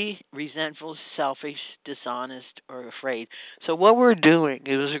 Were we resentful, selfish, dishonest, or afraid? So what we're doing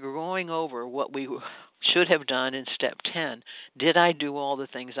is going over what we should have done in step 10. Did I do all the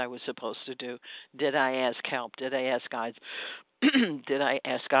things I was supposed to do? Did I ask help? Did I ask God's did I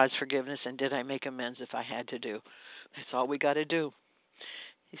ask God's forgiveness? And did I make amends if I had to do? That's all we got to do.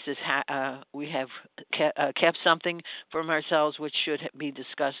 He says we have kept something from ourselves which should be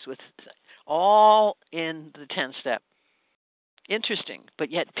discussed with all in the 10th step. Interesting,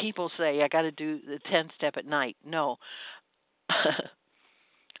 but yet people say I got to do the 10th step at night. No.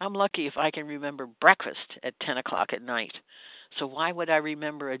 I'm lucky if I can remember breakfast at 10 o'clock at night. So why would I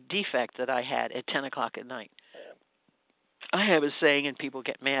remember a defect that I had at 10 o'clock at night? I have a saying, and people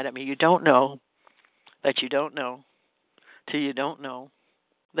get mad at me, you don't know that you don't know till you don't know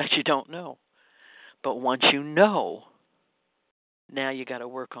that you don't know. But once you know, now you got to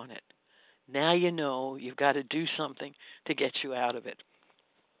work on it. Now you know you've got to do something to get you out of it.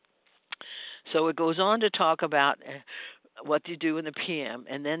 So it goes on to talk about what you do in the PM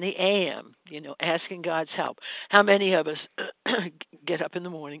and then the AM, asking God's help. How many of us get up in the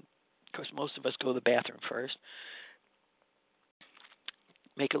morning? Of course, most of us go to the bathroom first,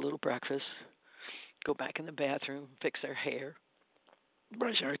 make a little breakfast, go back in the bathroom, fix our hair,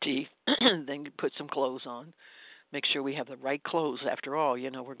 brush our teeth, then put some clothes on, Make sure we have the right clothes. After all,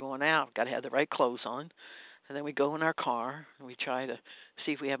 we're going out. Got to have the right clothes on. And then we go in our car and we try to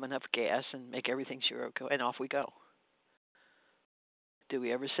see if we have enough gas and make everything sure okay, and off we go. Do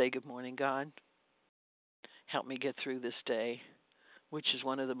we ever say, good morning, God? Help me get through this day, which is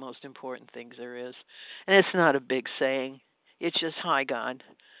one of the most important things there is. And it's not a big saying. It's just, hi, God.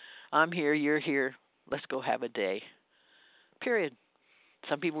 I'm here. You're here. Let's go have a day. Period.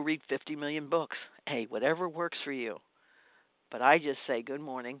 Some people read 50 million books. Hey, whatever works for you. But I just say, good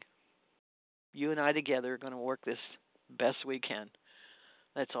morning. You and I together are going to work this best we can.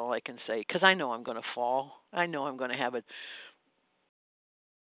 That's all I can say. Because I know I'm going to fall. I know I'm going to have a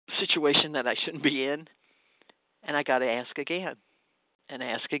situation that I shouldn't be in. And I got to ask again and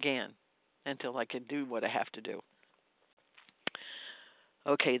ask again until I can do what I have to do.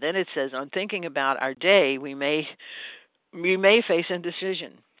 Okay, then it says, on thinking about our day, we may face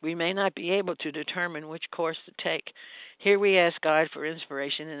indecision. We may not be able to determine which course to take. Here we ask God for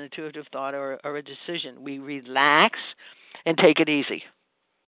inspiration, an intuitive thought, or a decision. We relax and take it easy.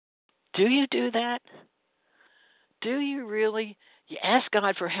 Do you do that? Do you really? You ask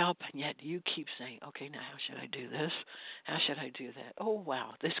God for help, and yet you keep saying, okay, now how should I do this? How should I do that? Oh,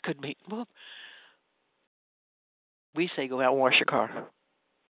 wow, this could be. Well, we say go out and wash your car.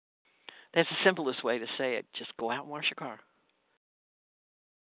 That's the simplest way to say it. Just go out and wash your car.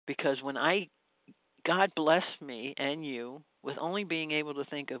 Because when God blessed me and you with only being able to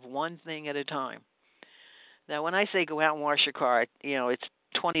think of one thing at a time. Now, when I say go out and wash your car, it's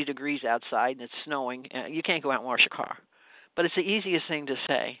 20 degrees outside and it's snowing. You can't go out and wash your car. But it's the easiest thing to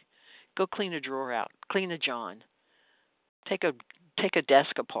say. Go clean a drawer out. Clean a John. Take a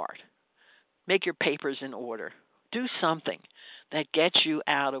desk apart. Make your papers in order. Do something that gets you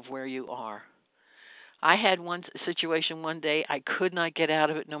out of where you are. I had one situation one day. I could not get out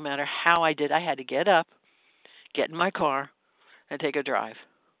of it no matter how I did. I had to get up, get in my car, and take a drive.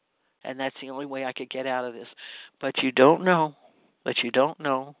 And that's the only way I could get out of this. But you don't know that you don't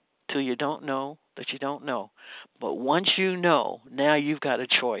know till you don't know that you don't know. But once you know, now you've got a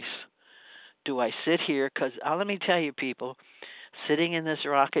choice. Do I sit here? Because let me tell you, people, sitting in this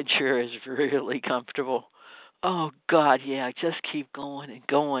rocking chair is really comfortable. Oh, God, yeah, just keep going and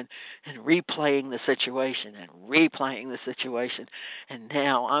going and replaying the situation and replaying the situation. And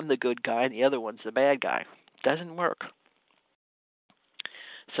now I'm the good guy and the other one's the bad guy. Doesn't work.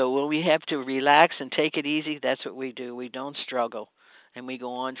 So when we have to relax and take it easy, that's what we do. We don't struggle, and we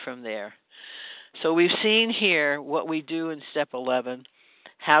go on from there. So we've seen here what we do in step 11,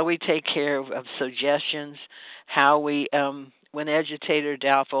 how we take care of suggestions, how we, when agitated or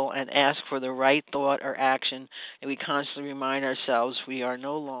doubtful, and ask for the right thought or action, and we constantly remind ourselves we are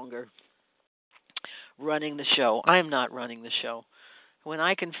no longer running the show. I'm not running the show. When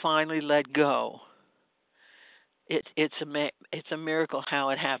I can finally let go, it's a miracle how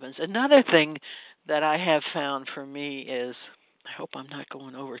it happens. Another thing that I have found for me is, I hope I'm not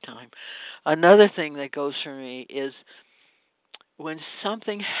going overtime. Another thing that goes for me is when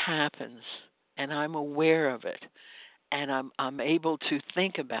something happens and I'm aware of it and I'm able to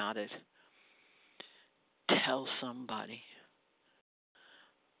think about it, tell somebody.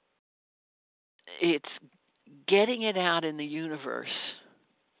 It's getting it out in the universe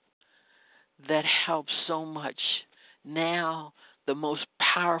that helps so much. Now, the most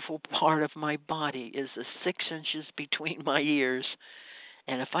powerful part of my body is the 6 inches between my ears.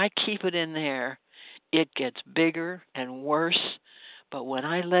 And if I keep it in there, it gets bigger and worse. But when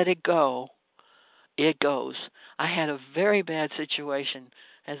I let it go, it goes. I had a very bad situation.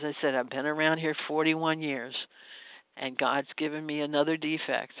 As I said, I've been around here 41 years, and God's given me another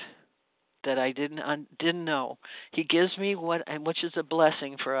defect that I didn't know. He gives me which is a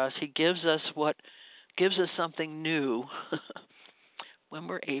blessing for us. He gives us something new when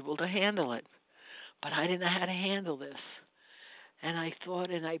we're able to handle it. But I didn't know how to handle this. And I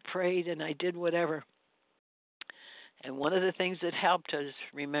thought and I prayed and I did whatever. And one of the things that helped is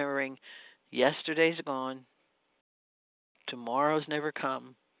remembering yesterday's gone, tomorrow's never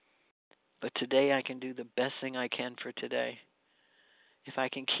come, but today I can do the best thing I can for today. If I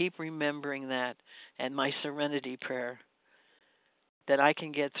can keep remembering that and my serenity prayer, that I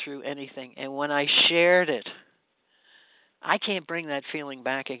can get through anything. And when I shared it, I can't bring that feeling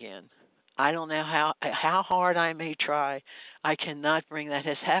back again. I don't know how hard I may try. I cannot bring that.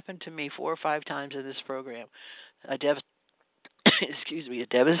 It has happened to me 4 or 5 times in this program. A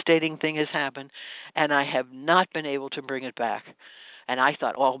devastating thing has happened, and I have not been able to bring it back. And I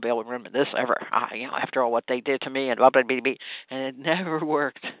thought, oh, I'll be able to remember this ever. After all what they did to me, and blah, blah, blah, blah. And it never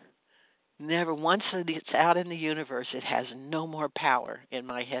worked. Never. Once it's out in the universe, it has no more power in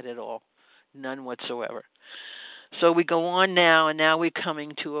my head at all. None whatsoever. So we go on now, and now we're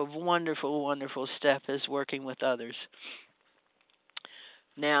coming to a wonderful, wonderful step is working with others.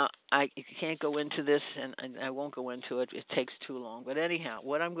 Now, I can't go into this, and I won't go into it. It takes too long. But anyhow,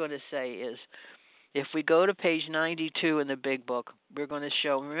 what I'm going to say is, if we go to page 92 in the big book, we're going to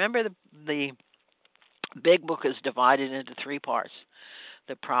show, remember the big book is divided into three parts: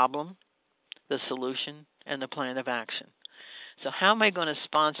 the problem, the solution, and the plan of action. So how am I going to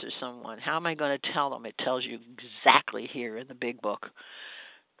sponsor someone? How am I going to tell them? It tells you exactly here in the big book.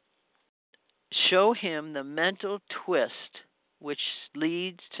 Show him the mental twist which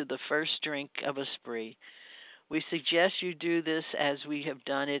leads to the first drink of a spree. We suggest you do this as we have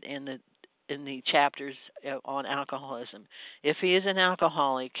done it in the chapters on alcoholism. If he is an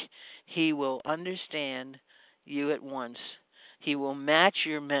alcoholic, he will understand you at once. He will match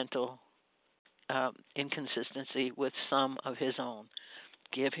your mental inconsistency with some of his own.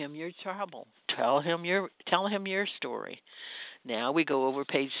 Give him your trouble. Tell him your story. Now we go over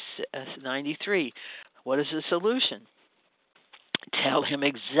page 93. What is the solution? Tell him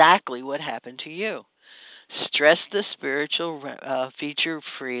exactly what happened to you. Stress the spiritual feature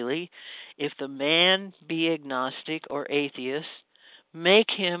freely. If the man be agnostic or atheist, make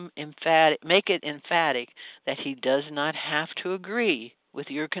it emphatic that he does not have to agree with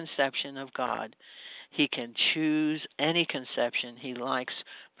your conception of God. He can choose any conception he likes,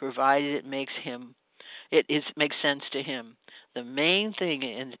 provided it makes sense to him. The main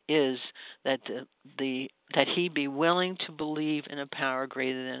thing is that that he be willing to believe in a power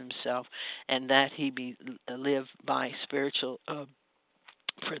greater than himself, and that he live by spiritual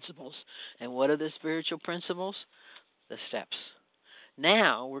principles. And what are the spiritual principles? The steps.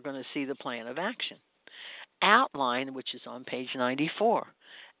 Now we're going to see the plan of action. Outline, which is on page 94.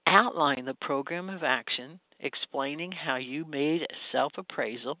 Outline the program of action, explaining how you made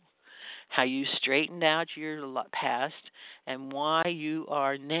self-appraisal, how you straightened out your past, and why you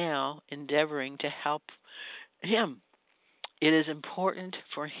are now endeavoring to help him. It is important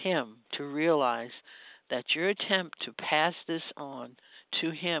for him to realize that your attempt to pass this on to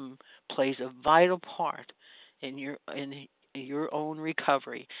him plays a vital part in your own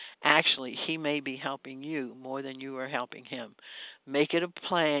recovery. Actually, he may be helping you more than you are helping him. Make it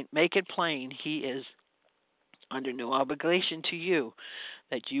plain he is under no obligation to you,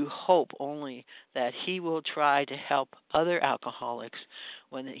 that you hope only that he will try to help other alcoholics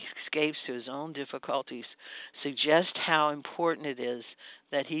when he escapes to his own difficulties. Suggest how important it is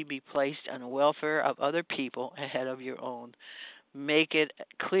that he be placed on the welfare of other people ahead of your own. Make it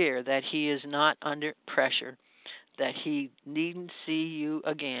clear that he is not under pressure, that he needn't see you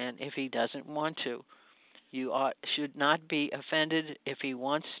again if he doesn't want to. You should not be offended if he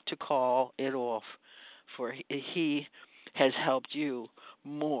wants to call it off, for he has helped you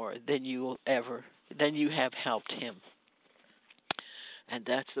more than you have helped him. And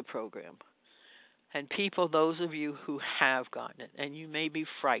that's the program. And people, those of you who have gotten it, and you may be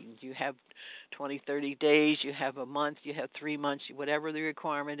frightened, you have 20, 30 days, you have a month, you have 3 months, whatever the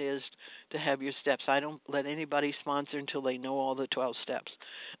requirement is to have your steps. I don't let anybody sponsor until they know all the 12 steps.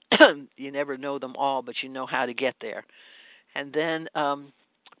 You never know them all, but you know how to get there. And then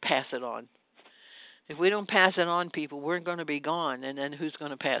pass it on. If we don't pass it on, people, we're going to be gone, and then who's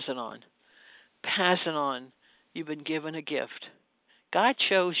going to pass it on? Pass it on. You've been given a gift. God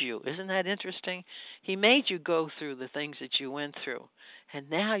chose you. Isn't that interesting? He made you go through the things that you went through, and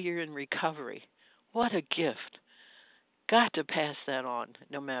now you're in recovery. What a gift. Got to pass that on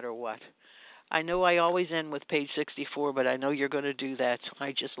no matter what. I know I always end with page 64, but I know you're going to do that, so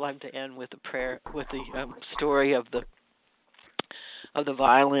I just like to end with a prayer, with the story of the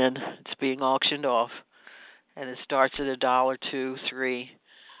violin. It's being auctioned off, and it starts at $1, $2, $3,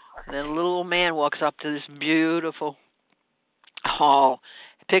 and then a little old man walks up to this beautiful hall,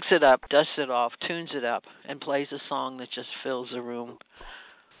 picks it up, dusts it off, tunes it up, and plays a song that just fills the room.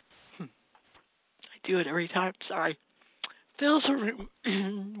 I do it every time, sorry. Fills the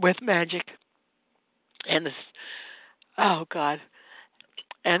room with magic. And this, oh God.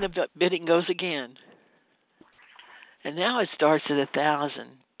 And the bidding goes again. And now it starts at 1,000,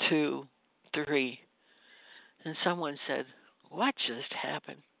 2, 3. And someone said, "What just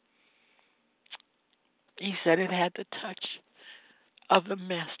happened?" He said it had the touch of the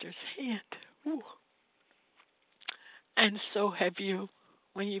Master's hand. Ooh. And so have you,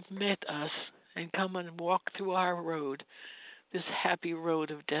 when you've met us and come and walk through our road, this happy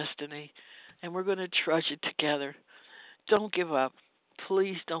road of destiny, and we're going to trudge it together. Don't give up.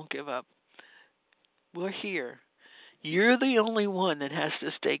 Please don't give up. We're here. You're the only one that has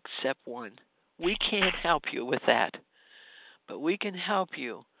to take step 1. We can't help you with that, but we can help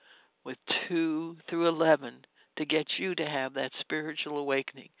you with 2 through 11 to get you to have that spiritual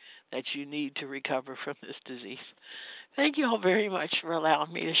awakening that you need to recover from this disease. Thank you all very much for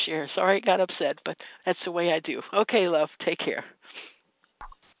allowing me to share. Sorry I got upset, but that's the way I do. Okay, love, take care.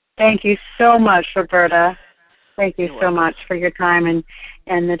 Thank you so much, Roberta. Thank you You're so welcome. much for your time and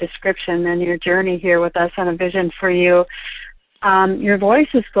the description and your journey here with us on A Vision for You. Your voice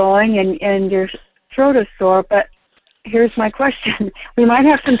is going and your throat is sore, but here's my question. We might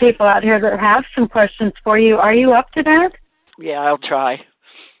have some people out here that have some questions for you. Are you up to that? Yeah, I'll try.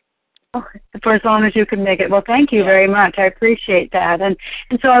 Okay. For as long as you can make it. Well, thank you very much. I appreciate that. And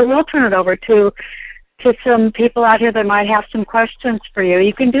so I will turn it over to some people out here that might have some questions for you.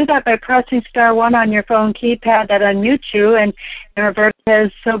 You can do that by pressing *1 on your phone keypad that unmutes you. And Roberta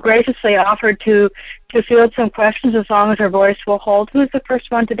has so graciously offered to field some questions as long as her voice will hold. Who's the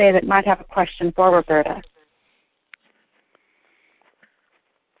first one today that might have a question for Roberta?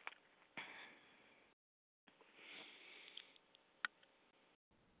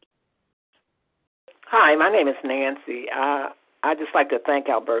 Hi, my name is Nancy. I just like to thank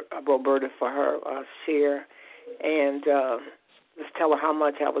Roberta for her share and just tell her how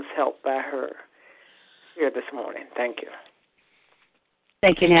much I was helped by her here this morning. Thank you.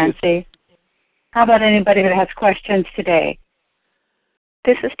 Thank you, Nancy. How about anybody that has questions today?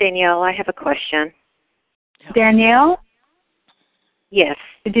 This is Danielle. I have a question. Danielle? Yes.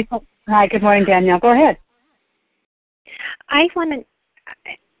 Hi, good morning, Danielle. Go ahead. I want to,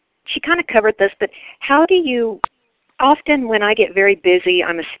 she kind of covered this, but how do you, often when I get very busy,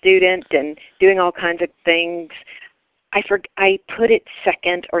 I'm a student and doing all kinds of things, I put it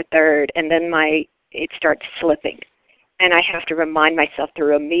second or third, and then it starts slipping. And I have to remind myself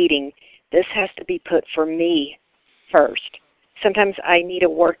through a meeting, this has to be put for me first. Sometimes I need a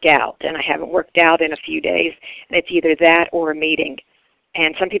workout, and I haven't worked out in a few days, and it's either that or a meeting.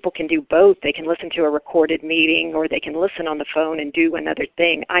 And some people can do both. They can listen to a recorded meeting, or they can listen on the phone and do another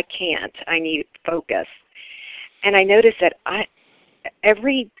thing. I can't. I need focus. And I notice that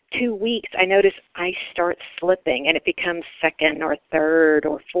every 2 weeks, I notice I start slipping, and it becomes second or third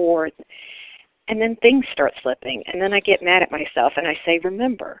or fourth. And then things start slipping, and then I get mad at myself, and I say,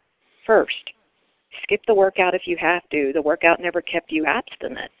 remember, first, skip the workout if you have to. The workout never kept you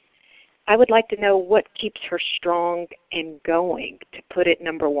abstinent. I would like to know what keeps her strong and going, to put it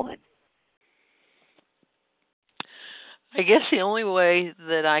number one. I guess the only way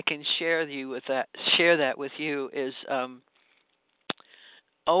that I can share that with you is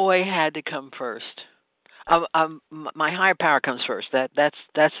OA had to come first. My higher power comes first. That's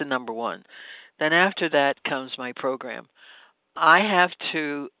the number one. Then after that comes my program. I have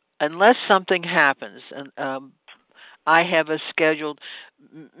to, unless something happens, and I have a scheduled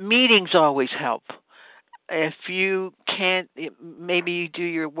meetings always help. If you can't, maybe you do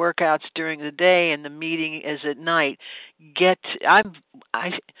your workouts during the day and the meeting is at night. It's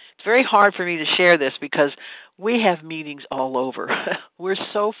very hard for me to share this because we have meetings all over. We're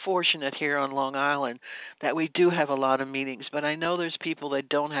so fortunate here on Long Island that we do have a lot of meetings, but I know there's people that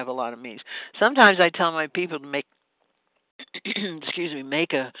don't have a lot of meetings. Sometimes I tell my people to make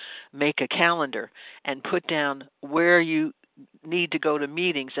make a calendar and put down where you need to go to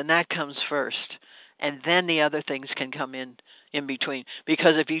meetings, and that comes first. And then the other things can come in between.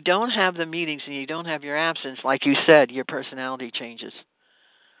 Because if you don't have the meetings and you don't have your absence, like you said, your personality changes.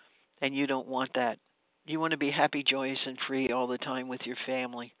 And you don't want that. You want to be happy, joyous, and free all the time with your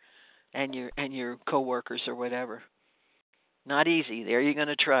family and your coworkers or whatever. Not easy. There you're going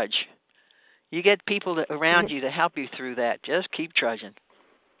to trudge. You get people around you to help you through that. Just keep trudging.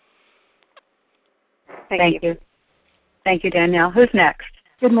 Thank you. Thank you, Danielle. Who's next?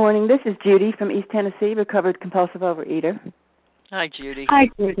 Good morning. This is Judy from East Tennessee, recovered compulsive overeater. Hi, Judy. Hi,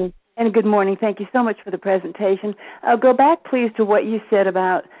 Judy. And good morning. Thank you so much for the presentation. Go back, please, to what you said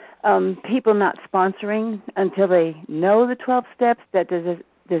about people not sponsoring until they know the 12 steps.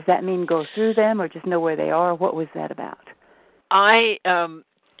 Does that mean go through them or just know where they are? What was that about?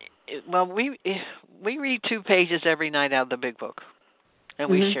 We read 2 pages every night out of the big book. And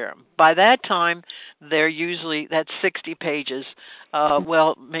we share them. By that time, that's 60 pages.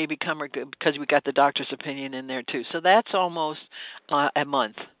 Maybe because we got the doctor's opinion in there too. So that's almost a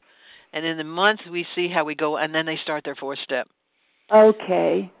month. And in the month, we see how we go, and then they start their 4th step.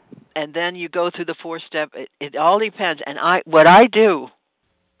 Okay. And then you go through the 4th step. It all depends. And what I do,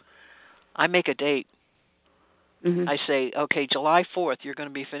 I make a date. I say, okay, July 4th, you're going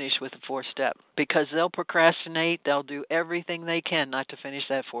to be finished with the 4th step. Because they'll procrastinate. They'll do everything they can not to finish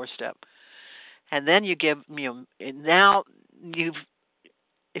that 4th step. And then if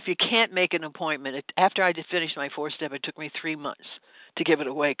you can't make an appointment, after I finished my 4th step, it took me 3 months to give it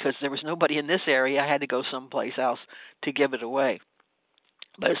away because there was nobody in this area. I had to go someplace else to give it away.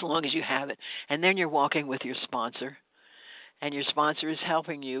 But as long as you have it. And then you're walking with your sponsor, and your sponsor is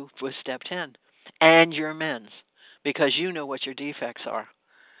helping you with step 10 and your amends because you know what your defects are.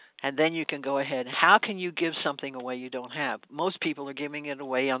 And then you can go ahead. How can you give something away you don't have? Most people are giving it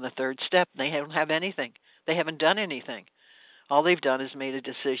away on the third step. They don't have anything. They haven't done anything. All they've done is made a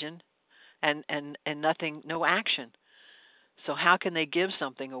decision and nothing, no action. So how can they give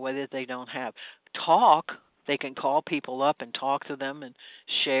something away that they don't have? Talk. They can call people up and talk to them and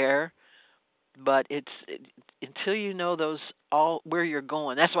share. But until you know those all where you're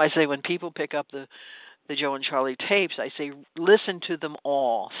going. That's why I say when people pick up the Joe and Charlie tapes, I say listen to them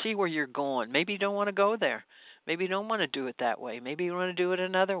all. See where you're going. Maybe you don't want to go there. Maybe you don't want to do it that way. Maybe you want to do it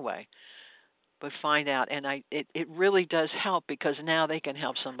another way. But find out. And it really does help because now they can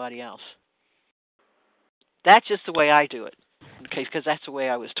help somebody else. That's just the way I do it. Okay, because that's the way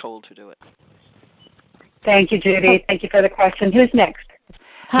I was told to do it. Thank you, Judy. Thank you for the question. Who's next?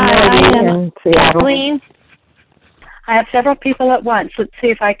 Hi, I am Kathleen. I have several people at once. Let's see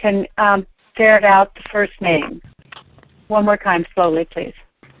if I can ferret out the first name. One more time, slowly, please.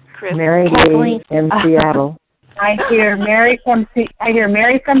 Chris. Mary Lee in Seattle. I hear Mary from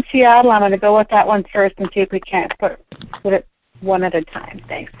Seattle. I'm going to go with that one first and see if we can't put it one at a time.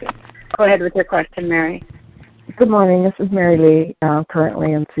 Thanks. Go ahead with your question, Mary. Good morning. This is Mary Lee,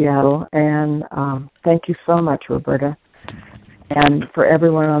 currently in Seattle, and thank you so much, Roberta. And for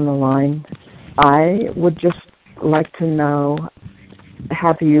everyone on the line, I would just like to know,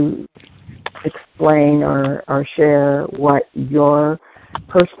 have you explain or share what your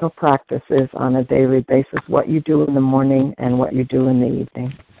personal practice is on a daily basis, what you do in the morning and what you do in the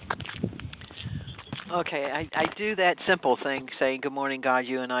evening? Okay, I do that simple thing, saying, good morning, God,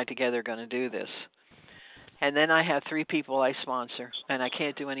 you and I together are going to do this. And then I have 3 people I sponsor, and I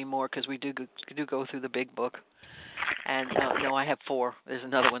can't do any more because we do go through the big book. And no, I have 4. There's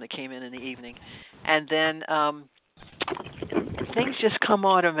another one that came in the evening. And then things just come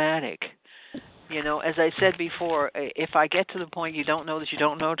automatic. You know, as I said before, if I get to the point you don't know that you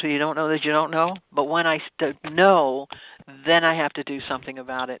don't know till you don't know that you don't know, but when I know, then I have to do something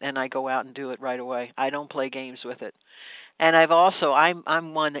about it, and I go out and do it right away. I don't play games with it. And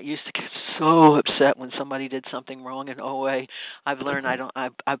I'm one that used to get so upset when somebody did something wrong in OA. I've learned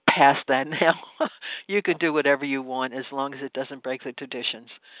I've passed that now. You can do whatever you want as long as it doesn't break the traditions.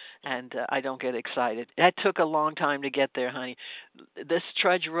 And I don't get excited. That took a long time to get there, honey. This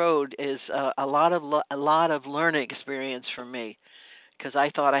Trudge Road is a lot of learning experience for me because I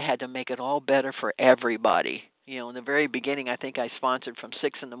thought I had to make it all better for everybody. You know, in the very beginning, I think I sponsored from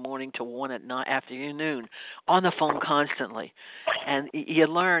 6 in the morning to 1 at night afternoon on the phone constantly. And you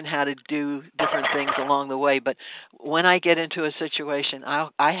learn how to do different things along the way. But when I get into a situation,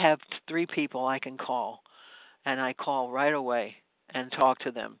 I have 3 people I can call, and I call right away and talk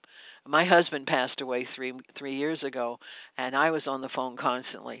to them. My husband passed away 3 years ago, and I was on the phone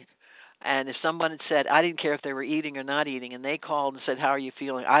constantly. And if someone had said, I didn't care if they were eating or not eating, and they called and said, how are you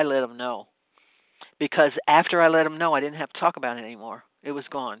feeling? I let them know. Because after I let them know, I didn't have to talk about it anymore. It was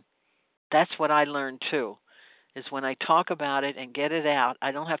gone. That's what I learned, too, is when I talk about it and get it out,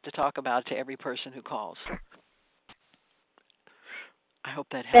 I don't have to talk about it to every person who calls. I hope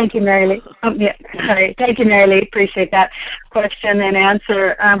that helps. Thank you, Mary Lee. Sorry. Thank you, Mary Lee. Appreciate that question and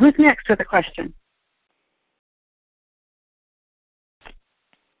answer. Who's next with a question?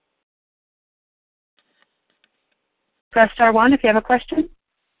 Press star 1 if you have a question.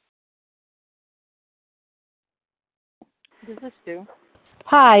 This is Sue.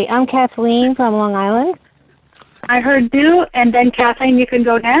 Hi, I'm Kathleen from Long Island. I heard Sue, and then Kathleen, you can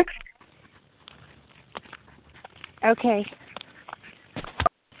go next. Okay.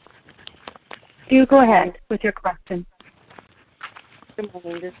 Sue, go ahead with your question. Good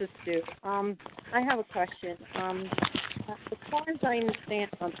morning, this is Sue. I have a question. As far as I understand,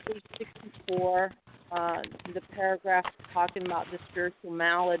 on page 64, the paragraph talking about the spiritual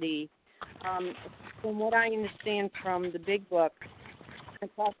malady, from what I understand from the big book,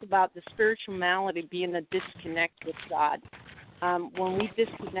 it talks about the spiritual malady being a disconnect with God. When we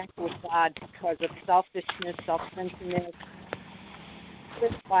disconnect with God because of selfishness, self-centeredness,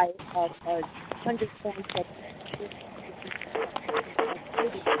 by understanding that.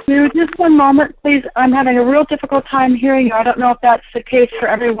 Sue, just one moment, please. I'm having a real difficult time hearing you. I don't know if that's the case for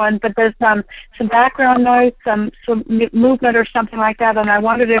everyone, but there's some background noise, some movement or something like that, and I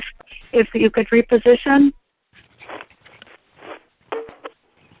wondered if you could reposition.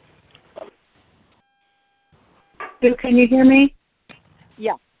 Sue, can you hear me?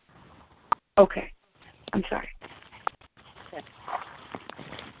 Yeah. Okay. I'm sorry. Okay.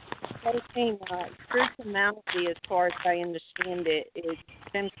 I was saying spirituality, as far as I understand it, it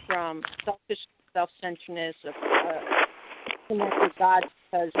stems from selfish self-centeredness of connect with God,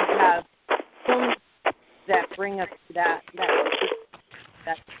 because we have so many that bring us to that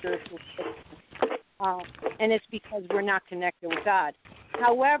spiritual state. And it's because we're not connected with God.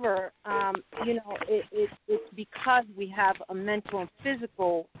 However, it's because we have a mental and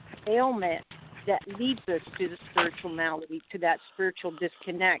physical ailment that leads us to the spiritual malady, to that spiritual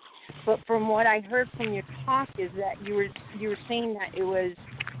disconnect. But from what I heard from your talk is that you were saying that it was,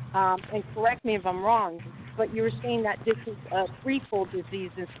 and correct me if I'm wrong, but you were saying that this is a threefold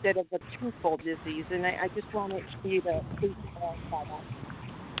disease instead of a twofold disease, and I just wanted you to please clarify that.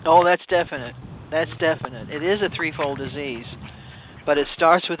 Oh, that's definite. That's definite. It is a threefold disease, but it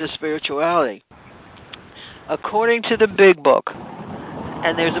starts with the spirituality. According to the Big Book,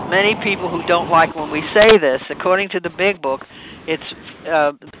 and there's many people who don't like when we say this, according to the Big Book, it's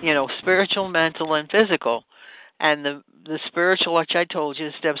spiritual, mental, and physical. And the spiritual, which I told you,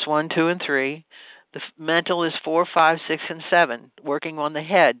 is steps 1, 2, and 3. The mental is 4, 5, 6, and 7, working on the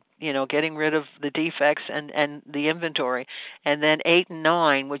head, getting rid of the defects and the inventory. And then 8 and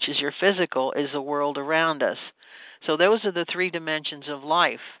 9, which is your physical, is the world around us. So those are the 3 dimensions of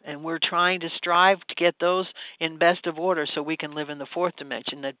life, and we're trying to strive to get those in best of order so we can live in the 4th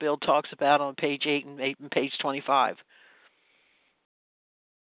dimension that Bill talks about on page 8 and page 25.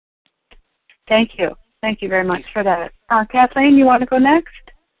 Thank you. Thank you very much for that. Kathleen, you want to go next?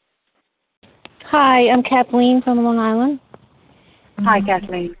 Hi, I'm Kathleen from Long Island. Hi,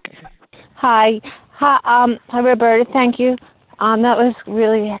 Kathleen. Hi, Roberta. Thank you. That was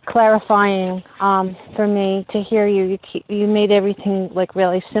really clarifying for me to hear you. You made everything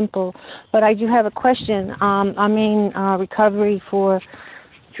really simple. But I do have a question. I'm in recovery for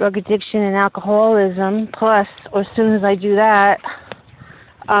drug addiction and alcoholism. Plus, as soon as I do that,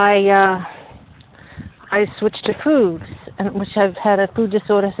 I switched to foods, which I've had a food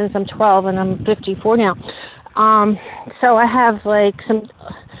disorder since I'm 12, and I'm 54 now. So I have some.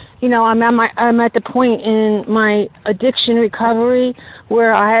 I'm at the point in my addiction recovery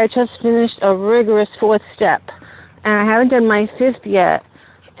where I had just finished a rigorous 4th step, and I haven't done my 5th yet.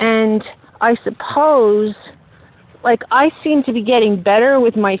 And I suppose, I seem to be getting better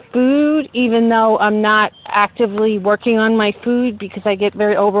with my food, even though I'm not actively working on my food because I get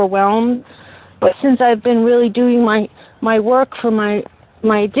very overwhelmed. But since I've been really doing my work for my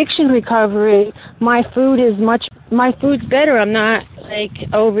addiction recovery, my food's better. I'm not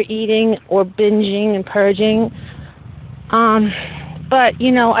overeating or binging and purging. But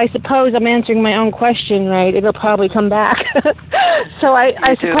I suppose I'm answering my own question, right? It'll probably come back. So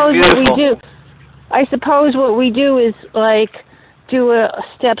I suppose what we do is do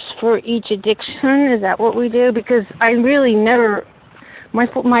steps for each addiction. Is that what we do? Because I really never. My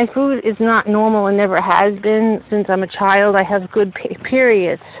food is not normal and never has been since I'm a child. I have good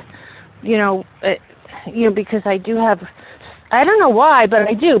periods, because I do have. I don't know why, but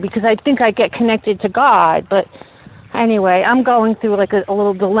I do, because I think I get connected to God. But anyway, I'm going through a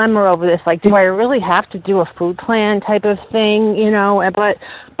little dilemma over this. Do I really have to do a food plan type of thing, But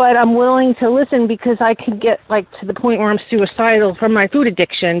I'm willing to listen because I could get to the point where I'm suicidal from my food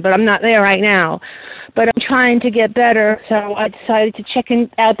addiction, but I'm not there right now. But I'm trying to get better, so I decided to check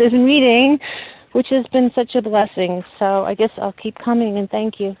out this meeting, which has been such a blessing. So I guess I'll keep coming, and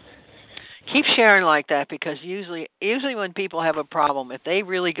thank you. Keep sharing like that, because usually when people have a problem, if they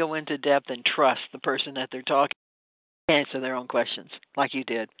really go into depth and trust the person that they're talking, answer their own questions like you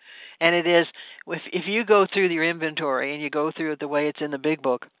did. And it is, if you go through your inventory and you go through it the way it's in the Big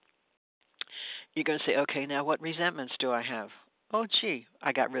Book, you're going to say, okay, now what resentments do I have? Oh, gee,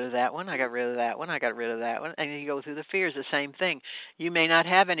 I got rid of that one, I got rid of that one, I got rid of that one. And you go through the fears, the same thing. You may not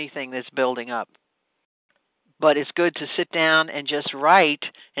have anything that's building up, but it's good to sit down and just write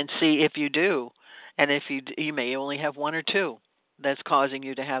and see if you do. And if you may only have 1 or 2 that's causing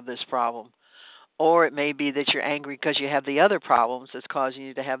you to have this problem. Or it may be that you're angry because you have the other problems that's causing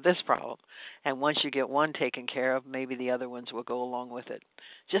you to have this problem. And once you get one taken care of, maybe the other ones will go along with it.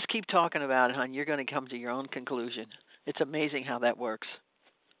 Just keep talking about it, hon. You're going to come to your own conclusion. It's amazing how that works.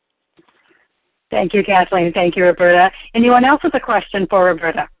 Thank you, Kathleen. Thank you, Roberta. Anyone else with a question for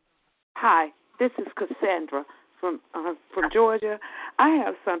Roberta? Hi, this is Cassandra from Georgia. I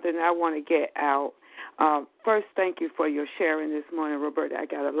have something I want to get out. First, thank you for your sharing this morning, Roberta. I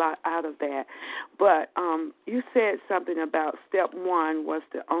got a lot out of that. But you said something about step 1 was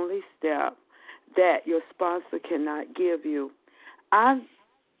the only step that your sponsor cannot give you. I've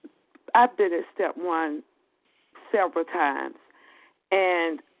been at step 1 several times,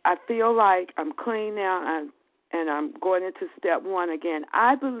 and I feel like I'm clean now. and I'm going into step 1 again.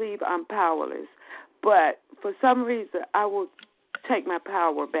 I believe I'm powerless, but for some reason I will take my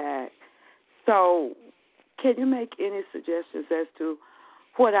power back. So can you make any suggestions as to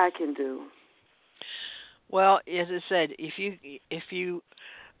what I can do? Well, as I said, if you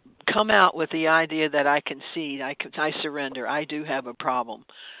come out with the idea that I concede, I surrender, I do have a problem,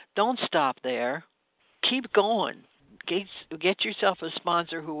 don't stop there. Keep going. Get yourself a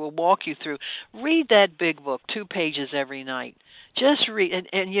sponsor who will walk you through. Read that big book, 2 pages every night. Just read,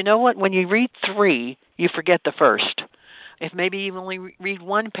 and you know what? When you read 3, you forget the first. If maybe you only read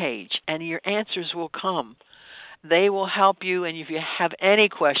 1 page, and your answers will come. They will help you, and if you have any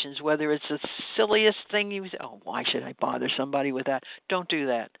questions, whether it's the silliest thing you say, oh, why should I bother somebody with that? Don't do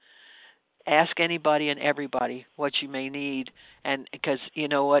that. Ask anybody and everybody what you may need, and because you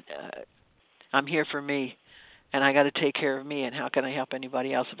know what, I'm here for me, and I got to take care of me, and how can I help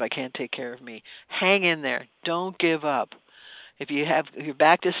anybody else if I can't take care of me? Hang in there. Don't give up. If you're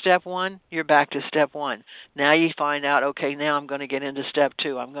back to step 1, you're back to step 1. Now you find out, okay, now I'm going to get into step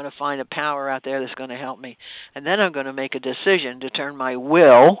 2. I'm going to find a power out there that's going to help me. And then I'm going to make a decision to turn my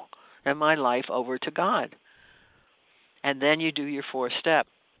will and my life over to God. And then you do your 4th step.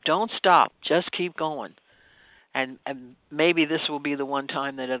 Don't stop. Just keep going. And maybe this will be the one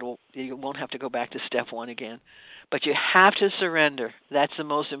time that you won't have to go back to step 1 again. But you have to surrender. That's the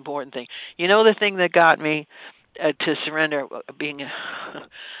most important thing. You know the thing that got me to surrender, being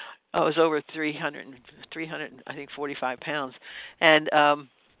I was over 300, I think 45 pounds, and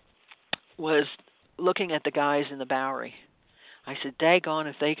was looking at the guys in the Bowery. I said, daggone,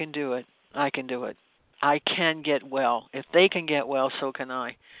 if they can do it, I can do it. I can get well. If they can get well, so can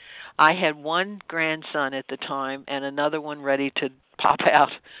I. I had 1 grandson at the time and another one ready to pop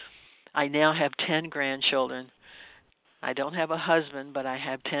out. I now have 10 grandchildren. I don't have a husband, but I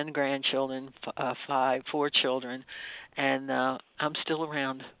have 10 grandchildren, 4 children, and I'm still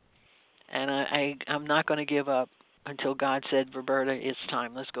around. And I'm not going to give up until God said, Roberta, it's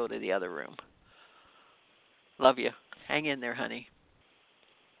time. Let's go to the other room. Love you. Hang in there, honey.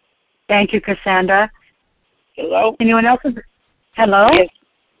 Thank you, Cassandra. Hello? Anyone else? Hello? Yes.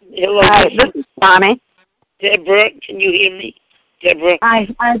 Hello. This is Bonnie. Deborah, can you hear me? Deborah?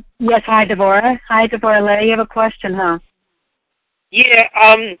 Yes, hi, Deborah. Hi, Deborah. You have a question, huh? Yeah,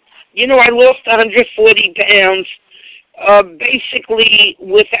 I lost 140 pounds, basically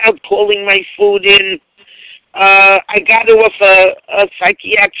without calling my food in. I got off a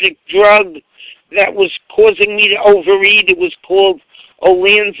psychiatric drug that was causing me to overeat. It was called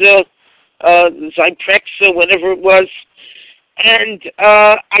Olanza, Zyprexa, whatever it was. And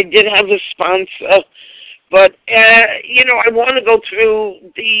I did have a sponsor. But, I want to go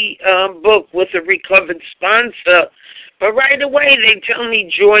through the book with a recovered sponsor. But right away they tell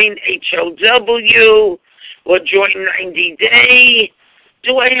me join HLW or join 90 Day.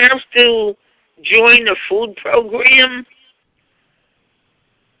 Do I have to join a food program?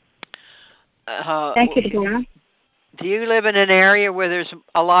 Thank you, Deborah. Do you live in an area where there's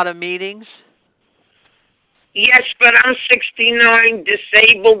a lot of meetings? Yes, but I'm 69,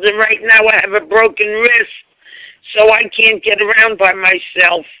 disabled, and right now I have a broken wrist, so I can't get around by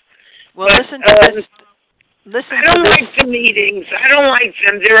myself. Well, but, listen to this. I don't like the meetings. I don't like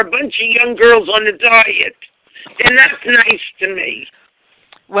them. They're a bunch of young girls on a diet. They're not nice to me.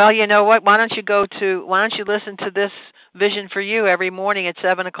 Well, you know what? Why don't you listen to this Vision for You every morning at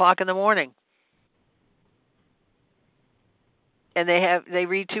 7:00 in the morning? And they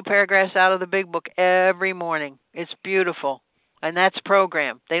read 2 paragraphs out of the big book every morning. It's beautiful. And that's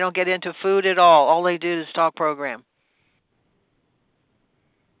program. They don't get into food at all. All they do is talk program.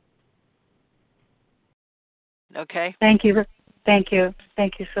 Okay? Thank you. Thank you.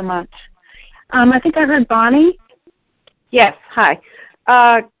 Thank you so much. I think I heard Bonnie. Yes, hi.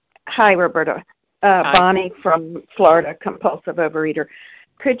 Hi, Roberta. Hi. Bonnie from Florida, compulsive overeater.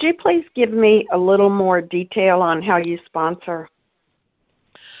 Could you please give me a little more detail on how you sponsor?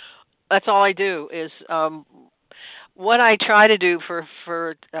 That's all I do is what I try to do for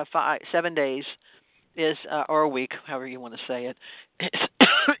 7 days is, or a week, however you want to say it,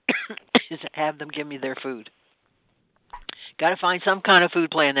 is have them give me their food. Got to find some kind of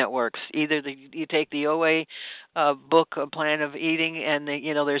food plan that works. Either you take the OA book, a plan of eating, and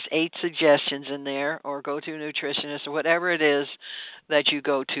there's 8 suggestions in there, or go to a nutritionist or whatever it is that you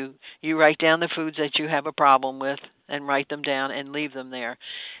go to. You write down the foods that you have a problem with and write them down and leave them there.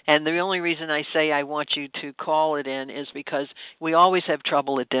 And the only reason I say I want you to call it in is because we always have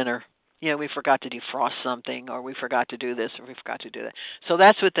trouble at dinner. we forgot to defrost something, or we forgot to do this, or we forgot to do that. So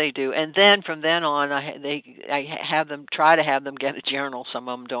that's what they do. And then from then on, I have them try to have them get a journal. Some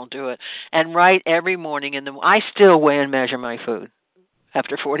of them don't do it, and write every morning. I still weigh and measure my food.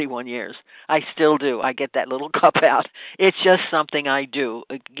 After 41 years, I still do. I get that little cup out. It's just something I do,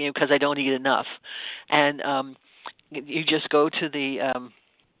 because I don't eat enough. And you just go to the.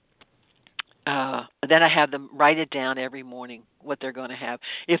 Then I have them write it down every morning what they're going to have.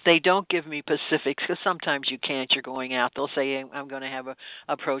 If they don't give me specifics, because sometimes you can't, you're going out. They'll say I'm going to have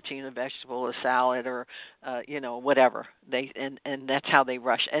a protein, a vegetable, a salad, or whatever. And that's how they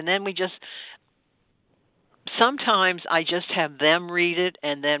rush. And then sometimes I just have them read it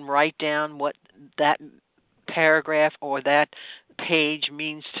and then write down what that paragraph or that page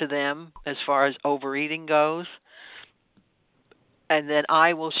means to them as far as overeating goes. And then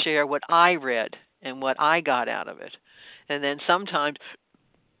I will share what I read and what I got out of it. And then sometimes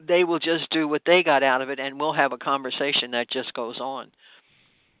they will just do what they got out of it, and we'll have a conversation that just goes on.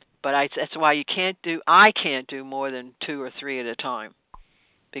 But that's why I can't do more than 2 or 3 at a time,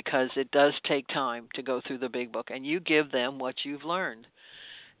 because it does take time to go through the big book, and you give them what you've learned.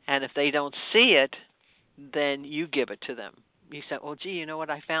 And if they don't see it, then you give it to them. You say, well, gee, you know what,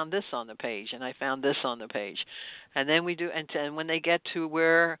 I found this on the page, and I found this on the page. And then we do, and when they get to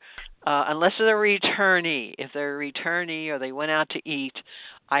where, unless they're a returnee, if they're a returnee or they went out to eat,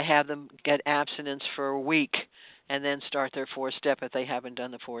 I have them get abstinence for a week and then start their 4-step if they haven't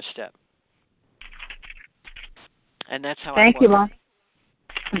done the 4-step. And that's how Thank I work. you, Mom.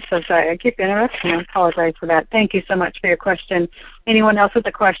 I'm so sorry. I keep interrupting. I apologize for that. Thank you so much for your question. Anyone else with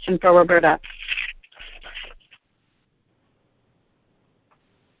a question for Roberta?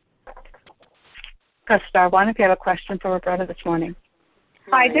 Press star 1 if you have a question for Roberta this morning.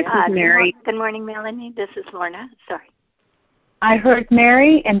 Hi, this is Mary. Good morning, Melanie. This is Lorna. Sorry. I heard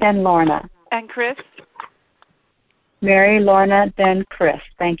Mary and then Lorna. And Chris? Mary, Lorna, then Chris.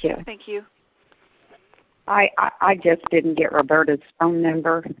 Thank you. Thank you. I just didn't get Roberta's phone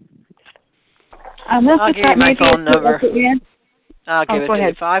number. I'll give you my phone number. I'll give it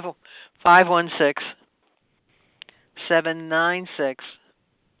to you.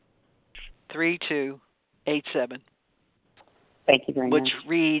 516-796-3287. Thank you very much. Which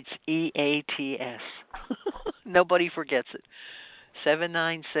reads EATS. Nobody forgets it.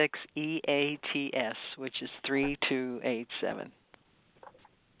 796-EATS, which is 3287.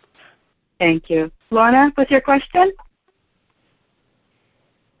 Thank you. Lorna, what's your question?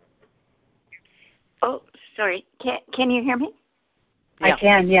 Oh, sorry. Can you hear me? Yeah. I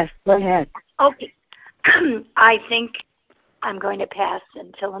can, yes. Go ahead. Okay. I think I'm going to pass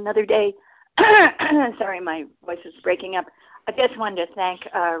until another day. Sorry, my voice is breaking up. I just wanted to thank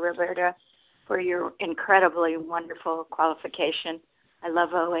Roberta for your incredibly wonderful qualification. I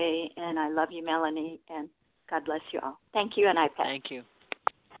love OA, and I love you, Melanie, and God bless you all. Thank you, and I pass. Thank you.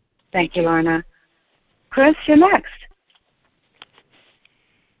 Thank you, Lorna. Chris, you're next.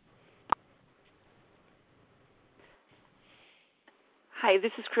 Hi,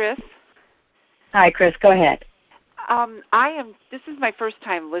 this is Chris. Hi, Chris. Go ahead. This is my first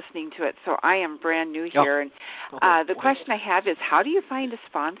time listening to it, so I am brand new here. And the question I have is, how do you find a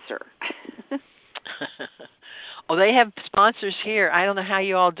sponsor? Oh, they have sponsors here. I don't know how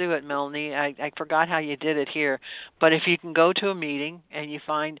you all do it, Melanie. I forgot how you did it here. But if you can go to a meeting and you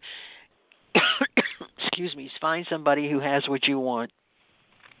find, find somebody who has what you want,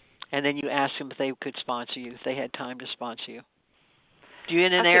 and then you ask them if they could sponsor you, if they had time to sponsor you. Do you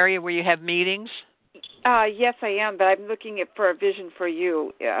in an area where you have meetings? Yes, I am, but I'm looking for a Vision for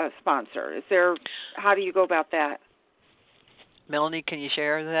You sponsor. How do you go about that? Melanie, can you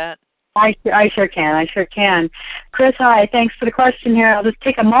share that? I sure can. Chris, hi. Thanks for the question here. I'll just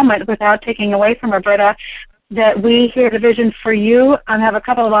take a moment without taking away from Roberta that we here at Vision for You have a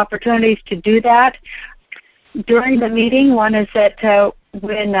couple of opportunities to do that during the meeting. One is that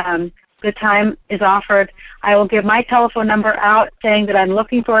when the time is offered, I will give my telephone number out saying that I'm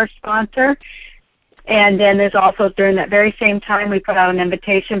looking for a sponsor. And then there's also, during that very same time, we put out an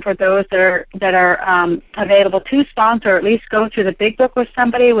invitation for those that are available to sponsor, or at least go through the big book with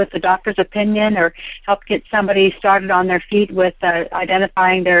somebody with the doctor's opinion, or help get somebody started on their feet with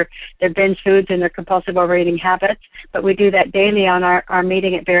identifying their binge foods and their compulsive overeating habits. But we do that daily on our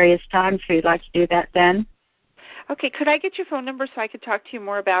meeting at various times, so you'd like to do that then. Okay, could I get your phone number so I could talk to you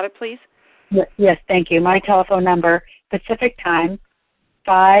more about it, please? Yes, thank you. My telephone number, Pacific Time,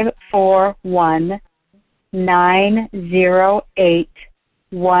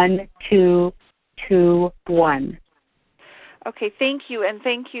 541-908-1221. Okay, thank you, and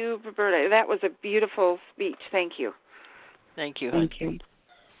thank you, Roberta. That was a beautiful speech. Thank you. Thank you. Thank you.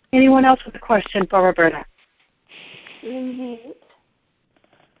 Anyone else with a question for Roberta? Lindsay H.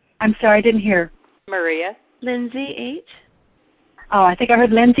 I'm sorry, I didn't hear. Maria. Lindsay H. Oh, I think I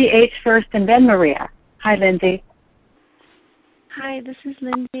heard Lindsay H. first and then Maria. Hi, Lindsay. Hi, this is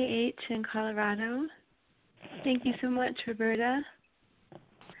Lindsay H. in Colorado. Thank you so much, Roberta.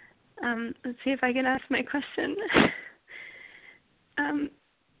 Let's see if I can ask my question. I'm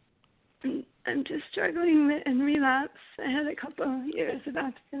just struggling in relapse. I had a couple of years of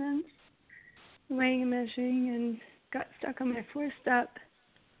abstinence, weighing and measuring, and got stuck on my fourth step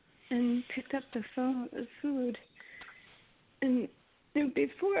and picked up the food. And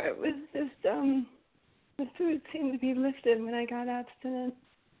before it was just, the food seemed to be lifted when I got abstinent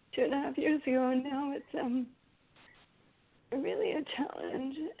 2.5 years ago, and now it's really a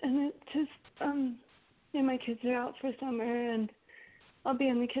challenge. And it just, my kids are out for summer, and I'll be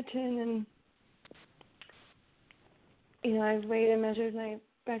in the kitchen, and I've weighed and measured my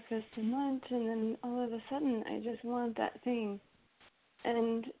breakfast and lunch, and then all of a sudden I just want that thing.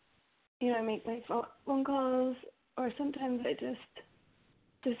 And, I make my phone calls, or sometimes I just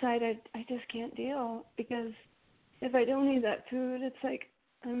decide I just can't deal, because if I don't eat that food, it's like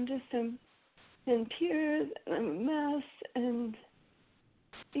I'm just in tears, and I'm a mess, and,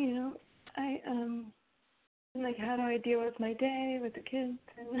 I'm like, how do I deal with my day, with the kids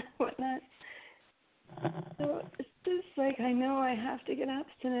and whatnot? So it's just like I know I have to get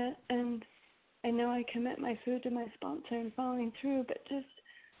abstinent, and I know I commit my food to my sponsor and following through, but just,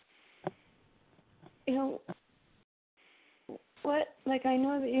 I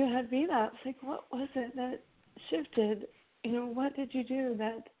know that you had relapse. Like, what was it that shifted? What did you do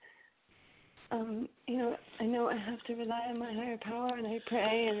that, I know I have to rely on my higher power, and I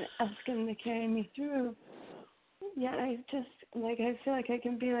pray and ask him to carry me through. Yet I just, I feel like I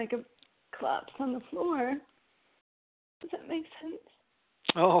can be like a collapse on the floor. Does that make sense?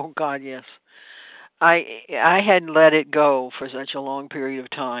 Oh, God, yes. I hadn't let it go for such a long period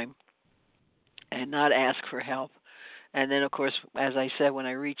of time and not ask for help. And then, of course, as I said, when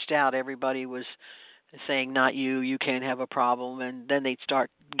I reached out, everybody was saying, not you, you can't have a problem. And then they'd start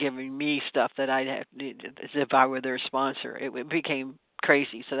giving me stuff that I'd have, as if I were their sponsor. It became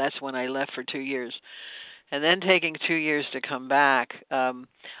crazy. So that's when I left for 2 years. And then taking 2 years to come back,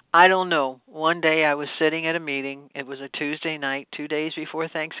 I don't know. One day I was sitting at a meeting. It was a Tuesday night, 2 days before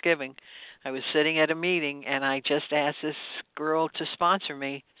Thanksgiving. I was sitting at a meeting, and I just asked this girl to sponsor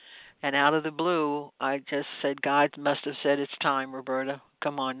me. And out of the blue, I just said, God must have said, it's time, Roberta.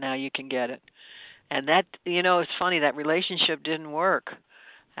 Come on, now you can get it. And that, it's funny, that relationship didn't work.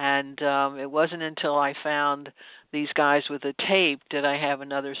 And it wasn't until I found these guys with a tape did I have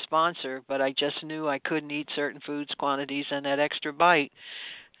another sponsor, but I just knew I couldn't eat certain foods, quantities, and that extra bite.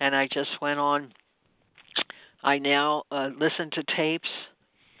 And I just went on. I now listen to tapes,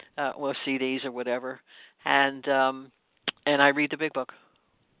 CDs or whatever, and I read the big book.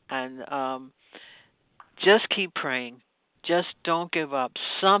 And just keep praying. Just don't give up.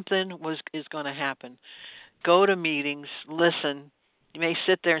 Something is going to happen. Go to meetings. Listen. You may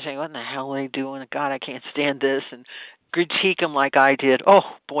sit there and say, what in the hell are they doing? God, I can't stand this. And critique them like I did.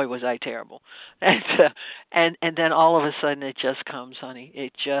 Oh, boy, was I terrible. And then all of a sudden it just comes, honey.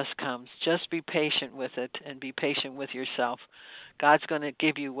 It just comes. Just be patient with it and be patient with yourself. God's going to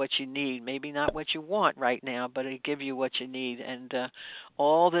give you what you need. Maybe not what you want right now, but He'll give you what you need. And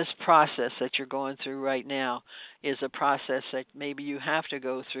all this process that you're going through right now is a process that maybe you have to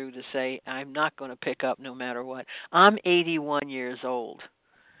go through to say, I'm not going to pick up no matter what. I'm 81 years old,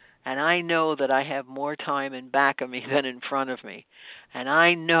 and I know that I have more time in back of me than in front of me. And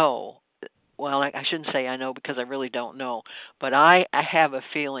I know, well, I shouldn't say I know because I really don't know, but I have a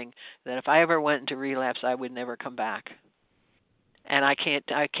feeling that if I ever went into relapse, I would never come back. And I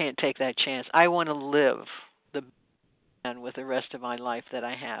can't take that chance. I want to live the man with the rest of my life that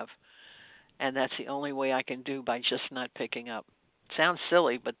I have. And that's the only way I can do, by just not picking up. Sounds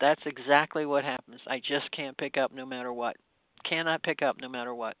silly, but that's exactly what happens. I just can't pick up no matter what. Cannot pick up no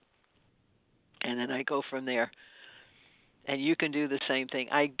matter what. And then I go from there. And you can do the same thing.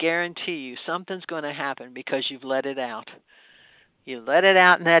 I guarantee you something's going to happen because you've let it out. You let it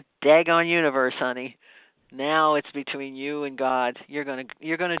out in that daggone universe, honey. Now it's between you and God. You're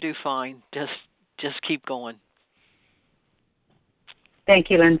gonna do fine. Just keep going. Thank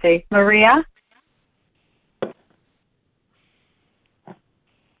you, Lindsay. Maria?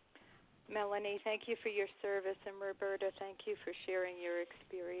 Melanie, thank you for your service, and Roberta, thank you for sharing your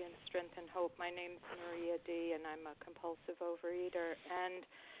experience, strength, and hope. My name's Maria D, and I'm a compulsive overeater. And,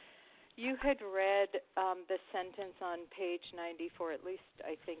 You had read the sentence on page 94, at least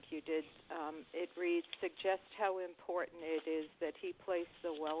I think you did. It reads, suggest how important it is that he place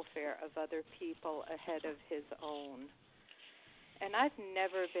the welfare of other people ahead of his own. And I've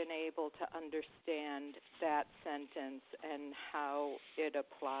never been able to understand that sentence and how it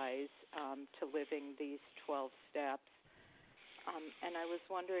applies to living these 12 steps. And I was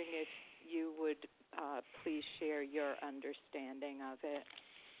wondering if you would please share your understanding of it.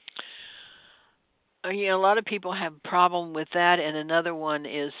 A lot of people have a problem with that, and another one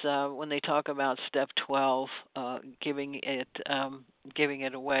is when they talk about step 12, giving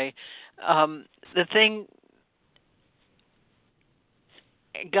it away. The thing,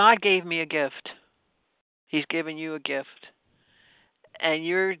 God gave me a gift. He's given you a gift, and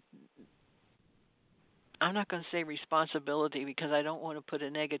I'm not going to say responsibility because I don't want to put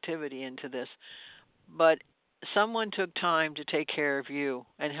a negativity into this, but someone took time to take care of you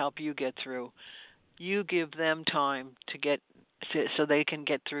and help you get through. You give them time so they can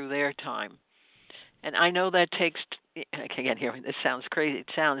get through their time. And I know that takes, again, here, this sounds crazy.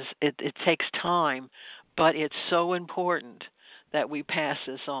 It takes time, but it's so important that we pass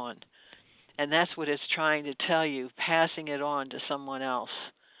this on. And that's what it's trying to tell you, passing it on to someone else.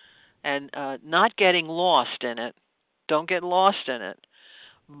 And not getting lost in it. Don't get lost in it.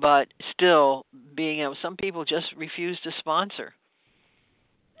 But still being able, some people just refuse to sponsor.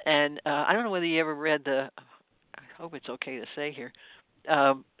 And I don't know whether you ever read I hope it's okay to say here,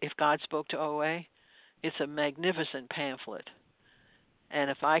 If God Spoke to OA. It's a magnificent pamphlet. And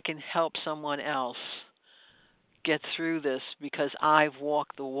if I can help someone else get through this because I've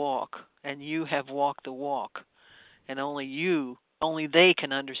walked the walk and you have walked the walk, and only they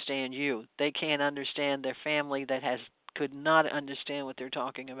can understand you. They can't understand their family that could not understand what they're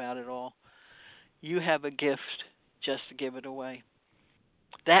talking about at all. You have a gift just to give it away.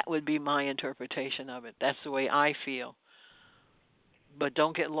 That would be my interpretation of it. That's the way I feel. But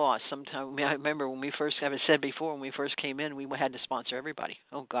don't get lost. Sometimes I remember when we first, as I said before, when we first came in, we had to sponsor everybody.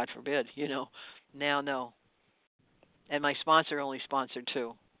 Oh, God forbid, Now, no. And my sponsor only sponsored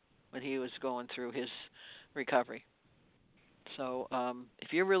 2 when he was going through his recovery. So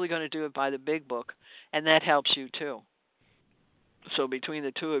if you're really going to do it by the big book, and that helps you too. So between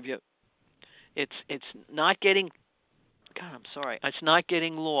the two of you, it's not getting, God, I'm sorry, it's not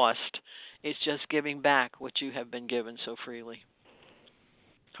getting lost. It's just giving back what you have been given so freely.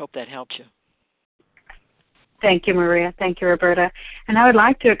 Hope that helped you. Thank you, Maria. Thank you, Roberta. And I would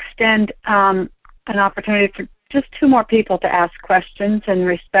like to extend an opportunity for just 2 more people to ask questions in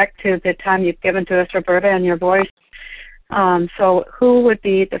respect to the time you've given to us, Roberta, and your voice. So who would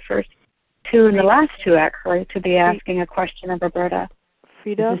be the first 2 and the last 2, actually, to be asking a question of Roberta?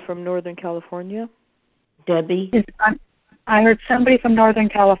 Frida from Northern California. Debbie. I heard somebody from Northern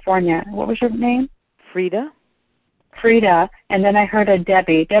California. What was your name? Frida. Frida, and then I heard a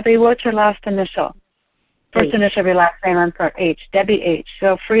Debbie. Debbie, what's your last initial? First initial of your last name, I'm sorry, H. Debbie H.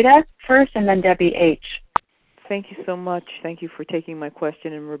 So Frida first and then Debbie H. Thank you so much. Thank you for taking my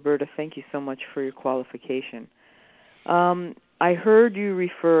question. And Roberta, thank you so much for your qualification. I heard you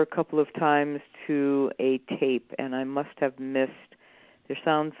refer a couple of times to a tape, and I must have missed. There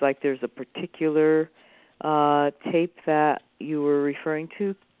sounds like there's a particular tape that you were referring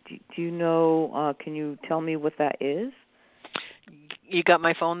to. Do you know, can you tell me what that is? You got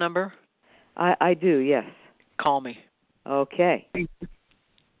my phone number? I do, yes. Call me. Okay. Okay.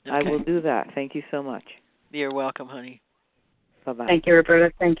 I will do that. Thank you so much. You're welcome, honey. Bye-bye. Thank you,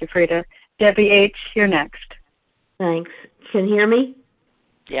 Roberta. Thank you, Frida. Debbie H., you're next. Thanks. Can you hear me?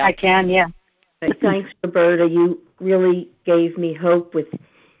 Yeah. I can, yeah. Thanks, Roberta. You really gave me hope with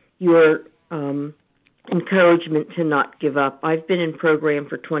your encouragement to not give up. I've been in program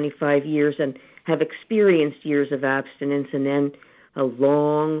for 25 years and have experienced years of abstinence and then a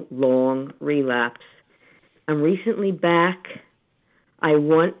long, long relapse. I'm recently back. I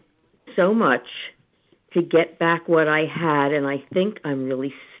want so much to get back what I had, and I think I'm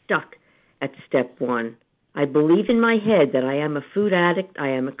really stuck at step 1. I believe in my head that I am a food addict. I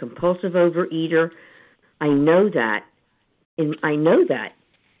am a compulsive overeater. I know that.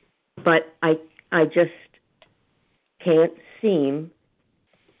 But I just can't seem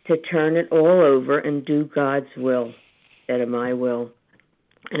to turn it all over and do God's will instead of my will.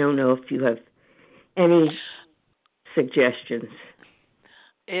 I don't know if you have any suggestions.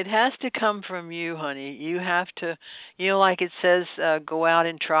 It has to come from you, honey. You have to, like it says, go out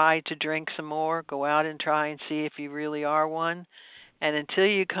and try to drink some more. Go out and try and see if you really are one. And until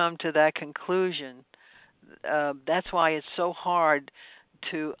you come to that conclusion, that's why it's so hard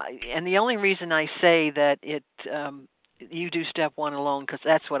to, and the only reason I say that you do step one alone, because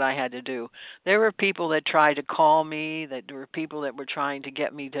that's what I had to do. There were people that tried to call me, there were people that were trying to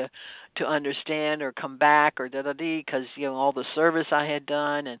get me to understand or come back or da-da-dee, because, all the service I had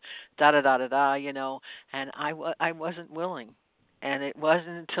done and da-da-da-da-da, and I wasn't willing. And it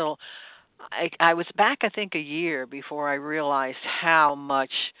wasn't until I was back, I think, a year before I realized how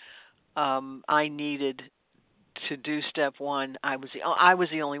much I needed to do step one. I was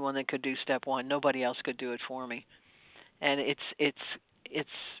the only one that could do step one. Nobody else could do it for me. And it's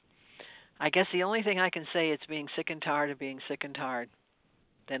I guess the only thing I can say, it's being sick and tired of being sick and tired.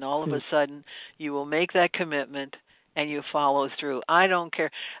 Then all of a sudden you will make that commitment and you follow through. I don't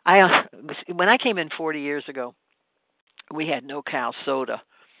care. When I came in 40 years ago, we had no-cal soda.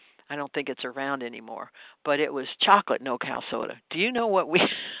 I don't think it's around anymore, but it was chocolate no-cal soda. Do you know what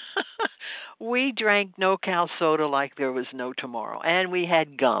we drank no-cal soda like there was no tomorrow, and we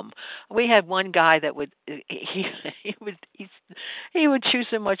had gum. We had one guy that would chew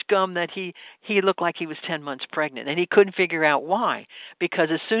so much gum that he looked like he was 10 months pregnant, and he couldn't figure out why, because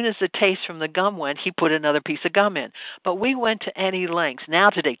as soon as the taste from the gum went, he put another piece of gum in. But we went to any lengths. Now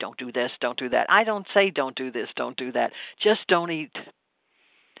today, don't do this, don't do that. I don't say don't do this, don't do that. Just don't eat.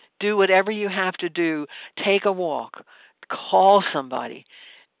 Do whatever you have to do. Take a walk. Call somebody.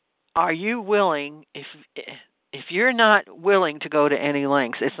 Are you willing? If you're not willing to go to any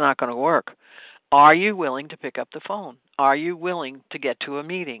lengths, it's not going to work. Are you willing to pick up the phone? Are you willing to get to a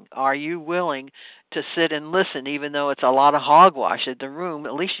meeting? Are you willing to sit and listen, even though it's a lot of hogwash at the room?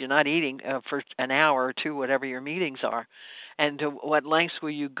 At least you're not eating for an hour or two, whatever your meetings are. And to what lengths will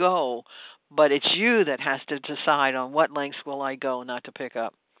you go? But it's you that has to decide on what lengths will I go not to pick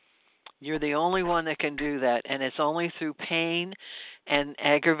up. You're the only one that can do that, and it's only through pain and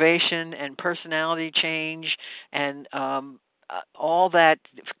aggravation and personality change and all that,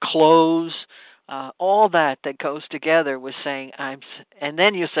 clothes, all that goes together with saying and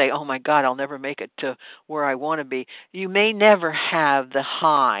then you say, oh my God, I'll never make it to where I want to be. You may never have the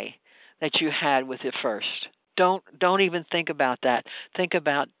high that you had with it first. Don't even think about that. Think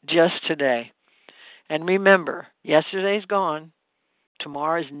about just today. And remember, yesterday's gone.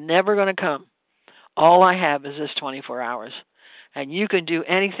 Tomorrow is never going to come. All I have is this 24 hours. And you can do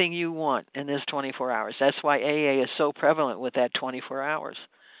anything you want in this 24 hours. That's why AA is so prevalent with that 24 hours.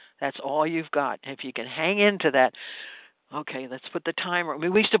 That's all you've got. If you can hang into that, okay, let's put the timer. I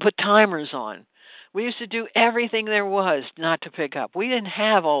mean, we used to put timers on. We used to do everything there was not to pick up. We didn't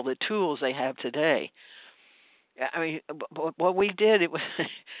have all the tools they have today. I mean, what we did,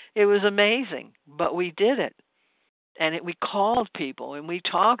 it was amazing, but we did it. And we called people and we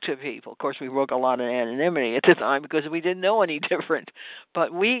talked to people. Of course, we broke a lot of anonymity at the time because we didn't know any different.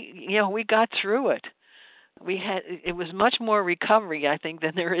 But we got through it. It was much more recovery, I think,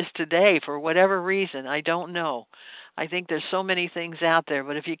 than there is today for whatever reason. I don't know. I think there's so many things out there.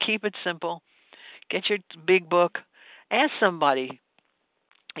 But if you keep it simple, get your big book, ask somebody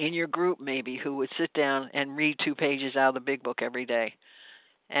in your group maybe who would sit down and read 2 pages out of the big book every day.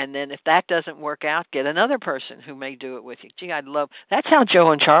 And then if that doesn't work out, get another person who may do it with you. Gee, that's how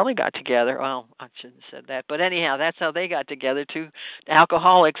Joe and Charlie got together. Well, I shouldn't have said that. But anyhow, that's how they got together, 2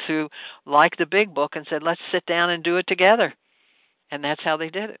 alcoholics who liked the big book and said, let's sit down and do it together. And that's how they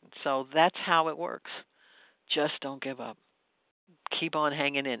did it. So that's how it works. Just don't give up. Keep on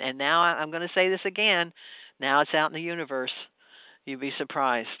hanging in. And now I'm going to say this again. Now it's out in the universe. You'd be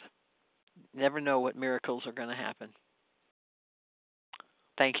surprised. Never know what miracles are going to happen.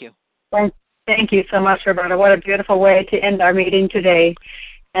 Thank you. Thank you so much, Roberta. What a beautiful way to end our meeting today,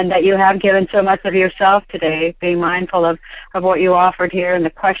 and that you have given so much of yourself today, being mindful of what you offered here and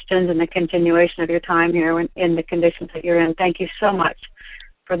the questions and the continuation of your time here in the conditions that you're in. Thank you so much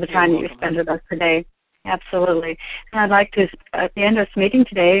for the time that you spent with us today. Absolutely. And I'd like to, at the end of this meeting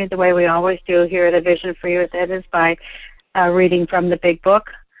today, the way we always do here at A Vision for You, that is by reading from the Big Book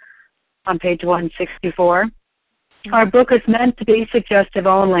on page 164. Our book is meant to be suggestive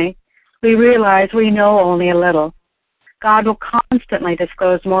only. We realize we know only a little. God will constantly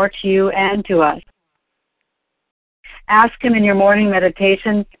disclose more to you and to us. Ask Him in your morning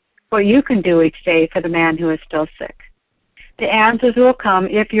meditation what you can do each day for the man who is still sick. The answers will come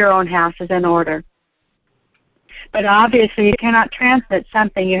if your own house is in order. But obviously you cannot transmit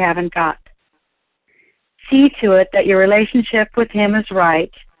something you haven't got. See to it that your relationship with Him is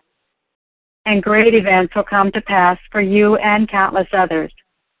right, and great events will come to pass for you and countless others.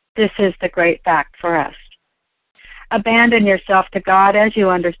 This is the great fact for us. Abandon yourself to God as you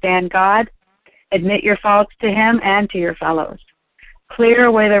understand God. Admit your faults to Him and to your fellows. Clear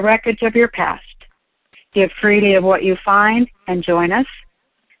away the wreckage of your past. Give freely of what you find and join us.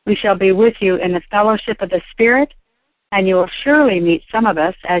 We shall be with you in the fellowship of the Spirit and you will surely meet some of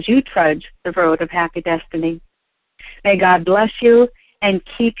us as you trudge the road of happy destiny. May God bless you and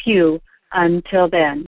keep you until then.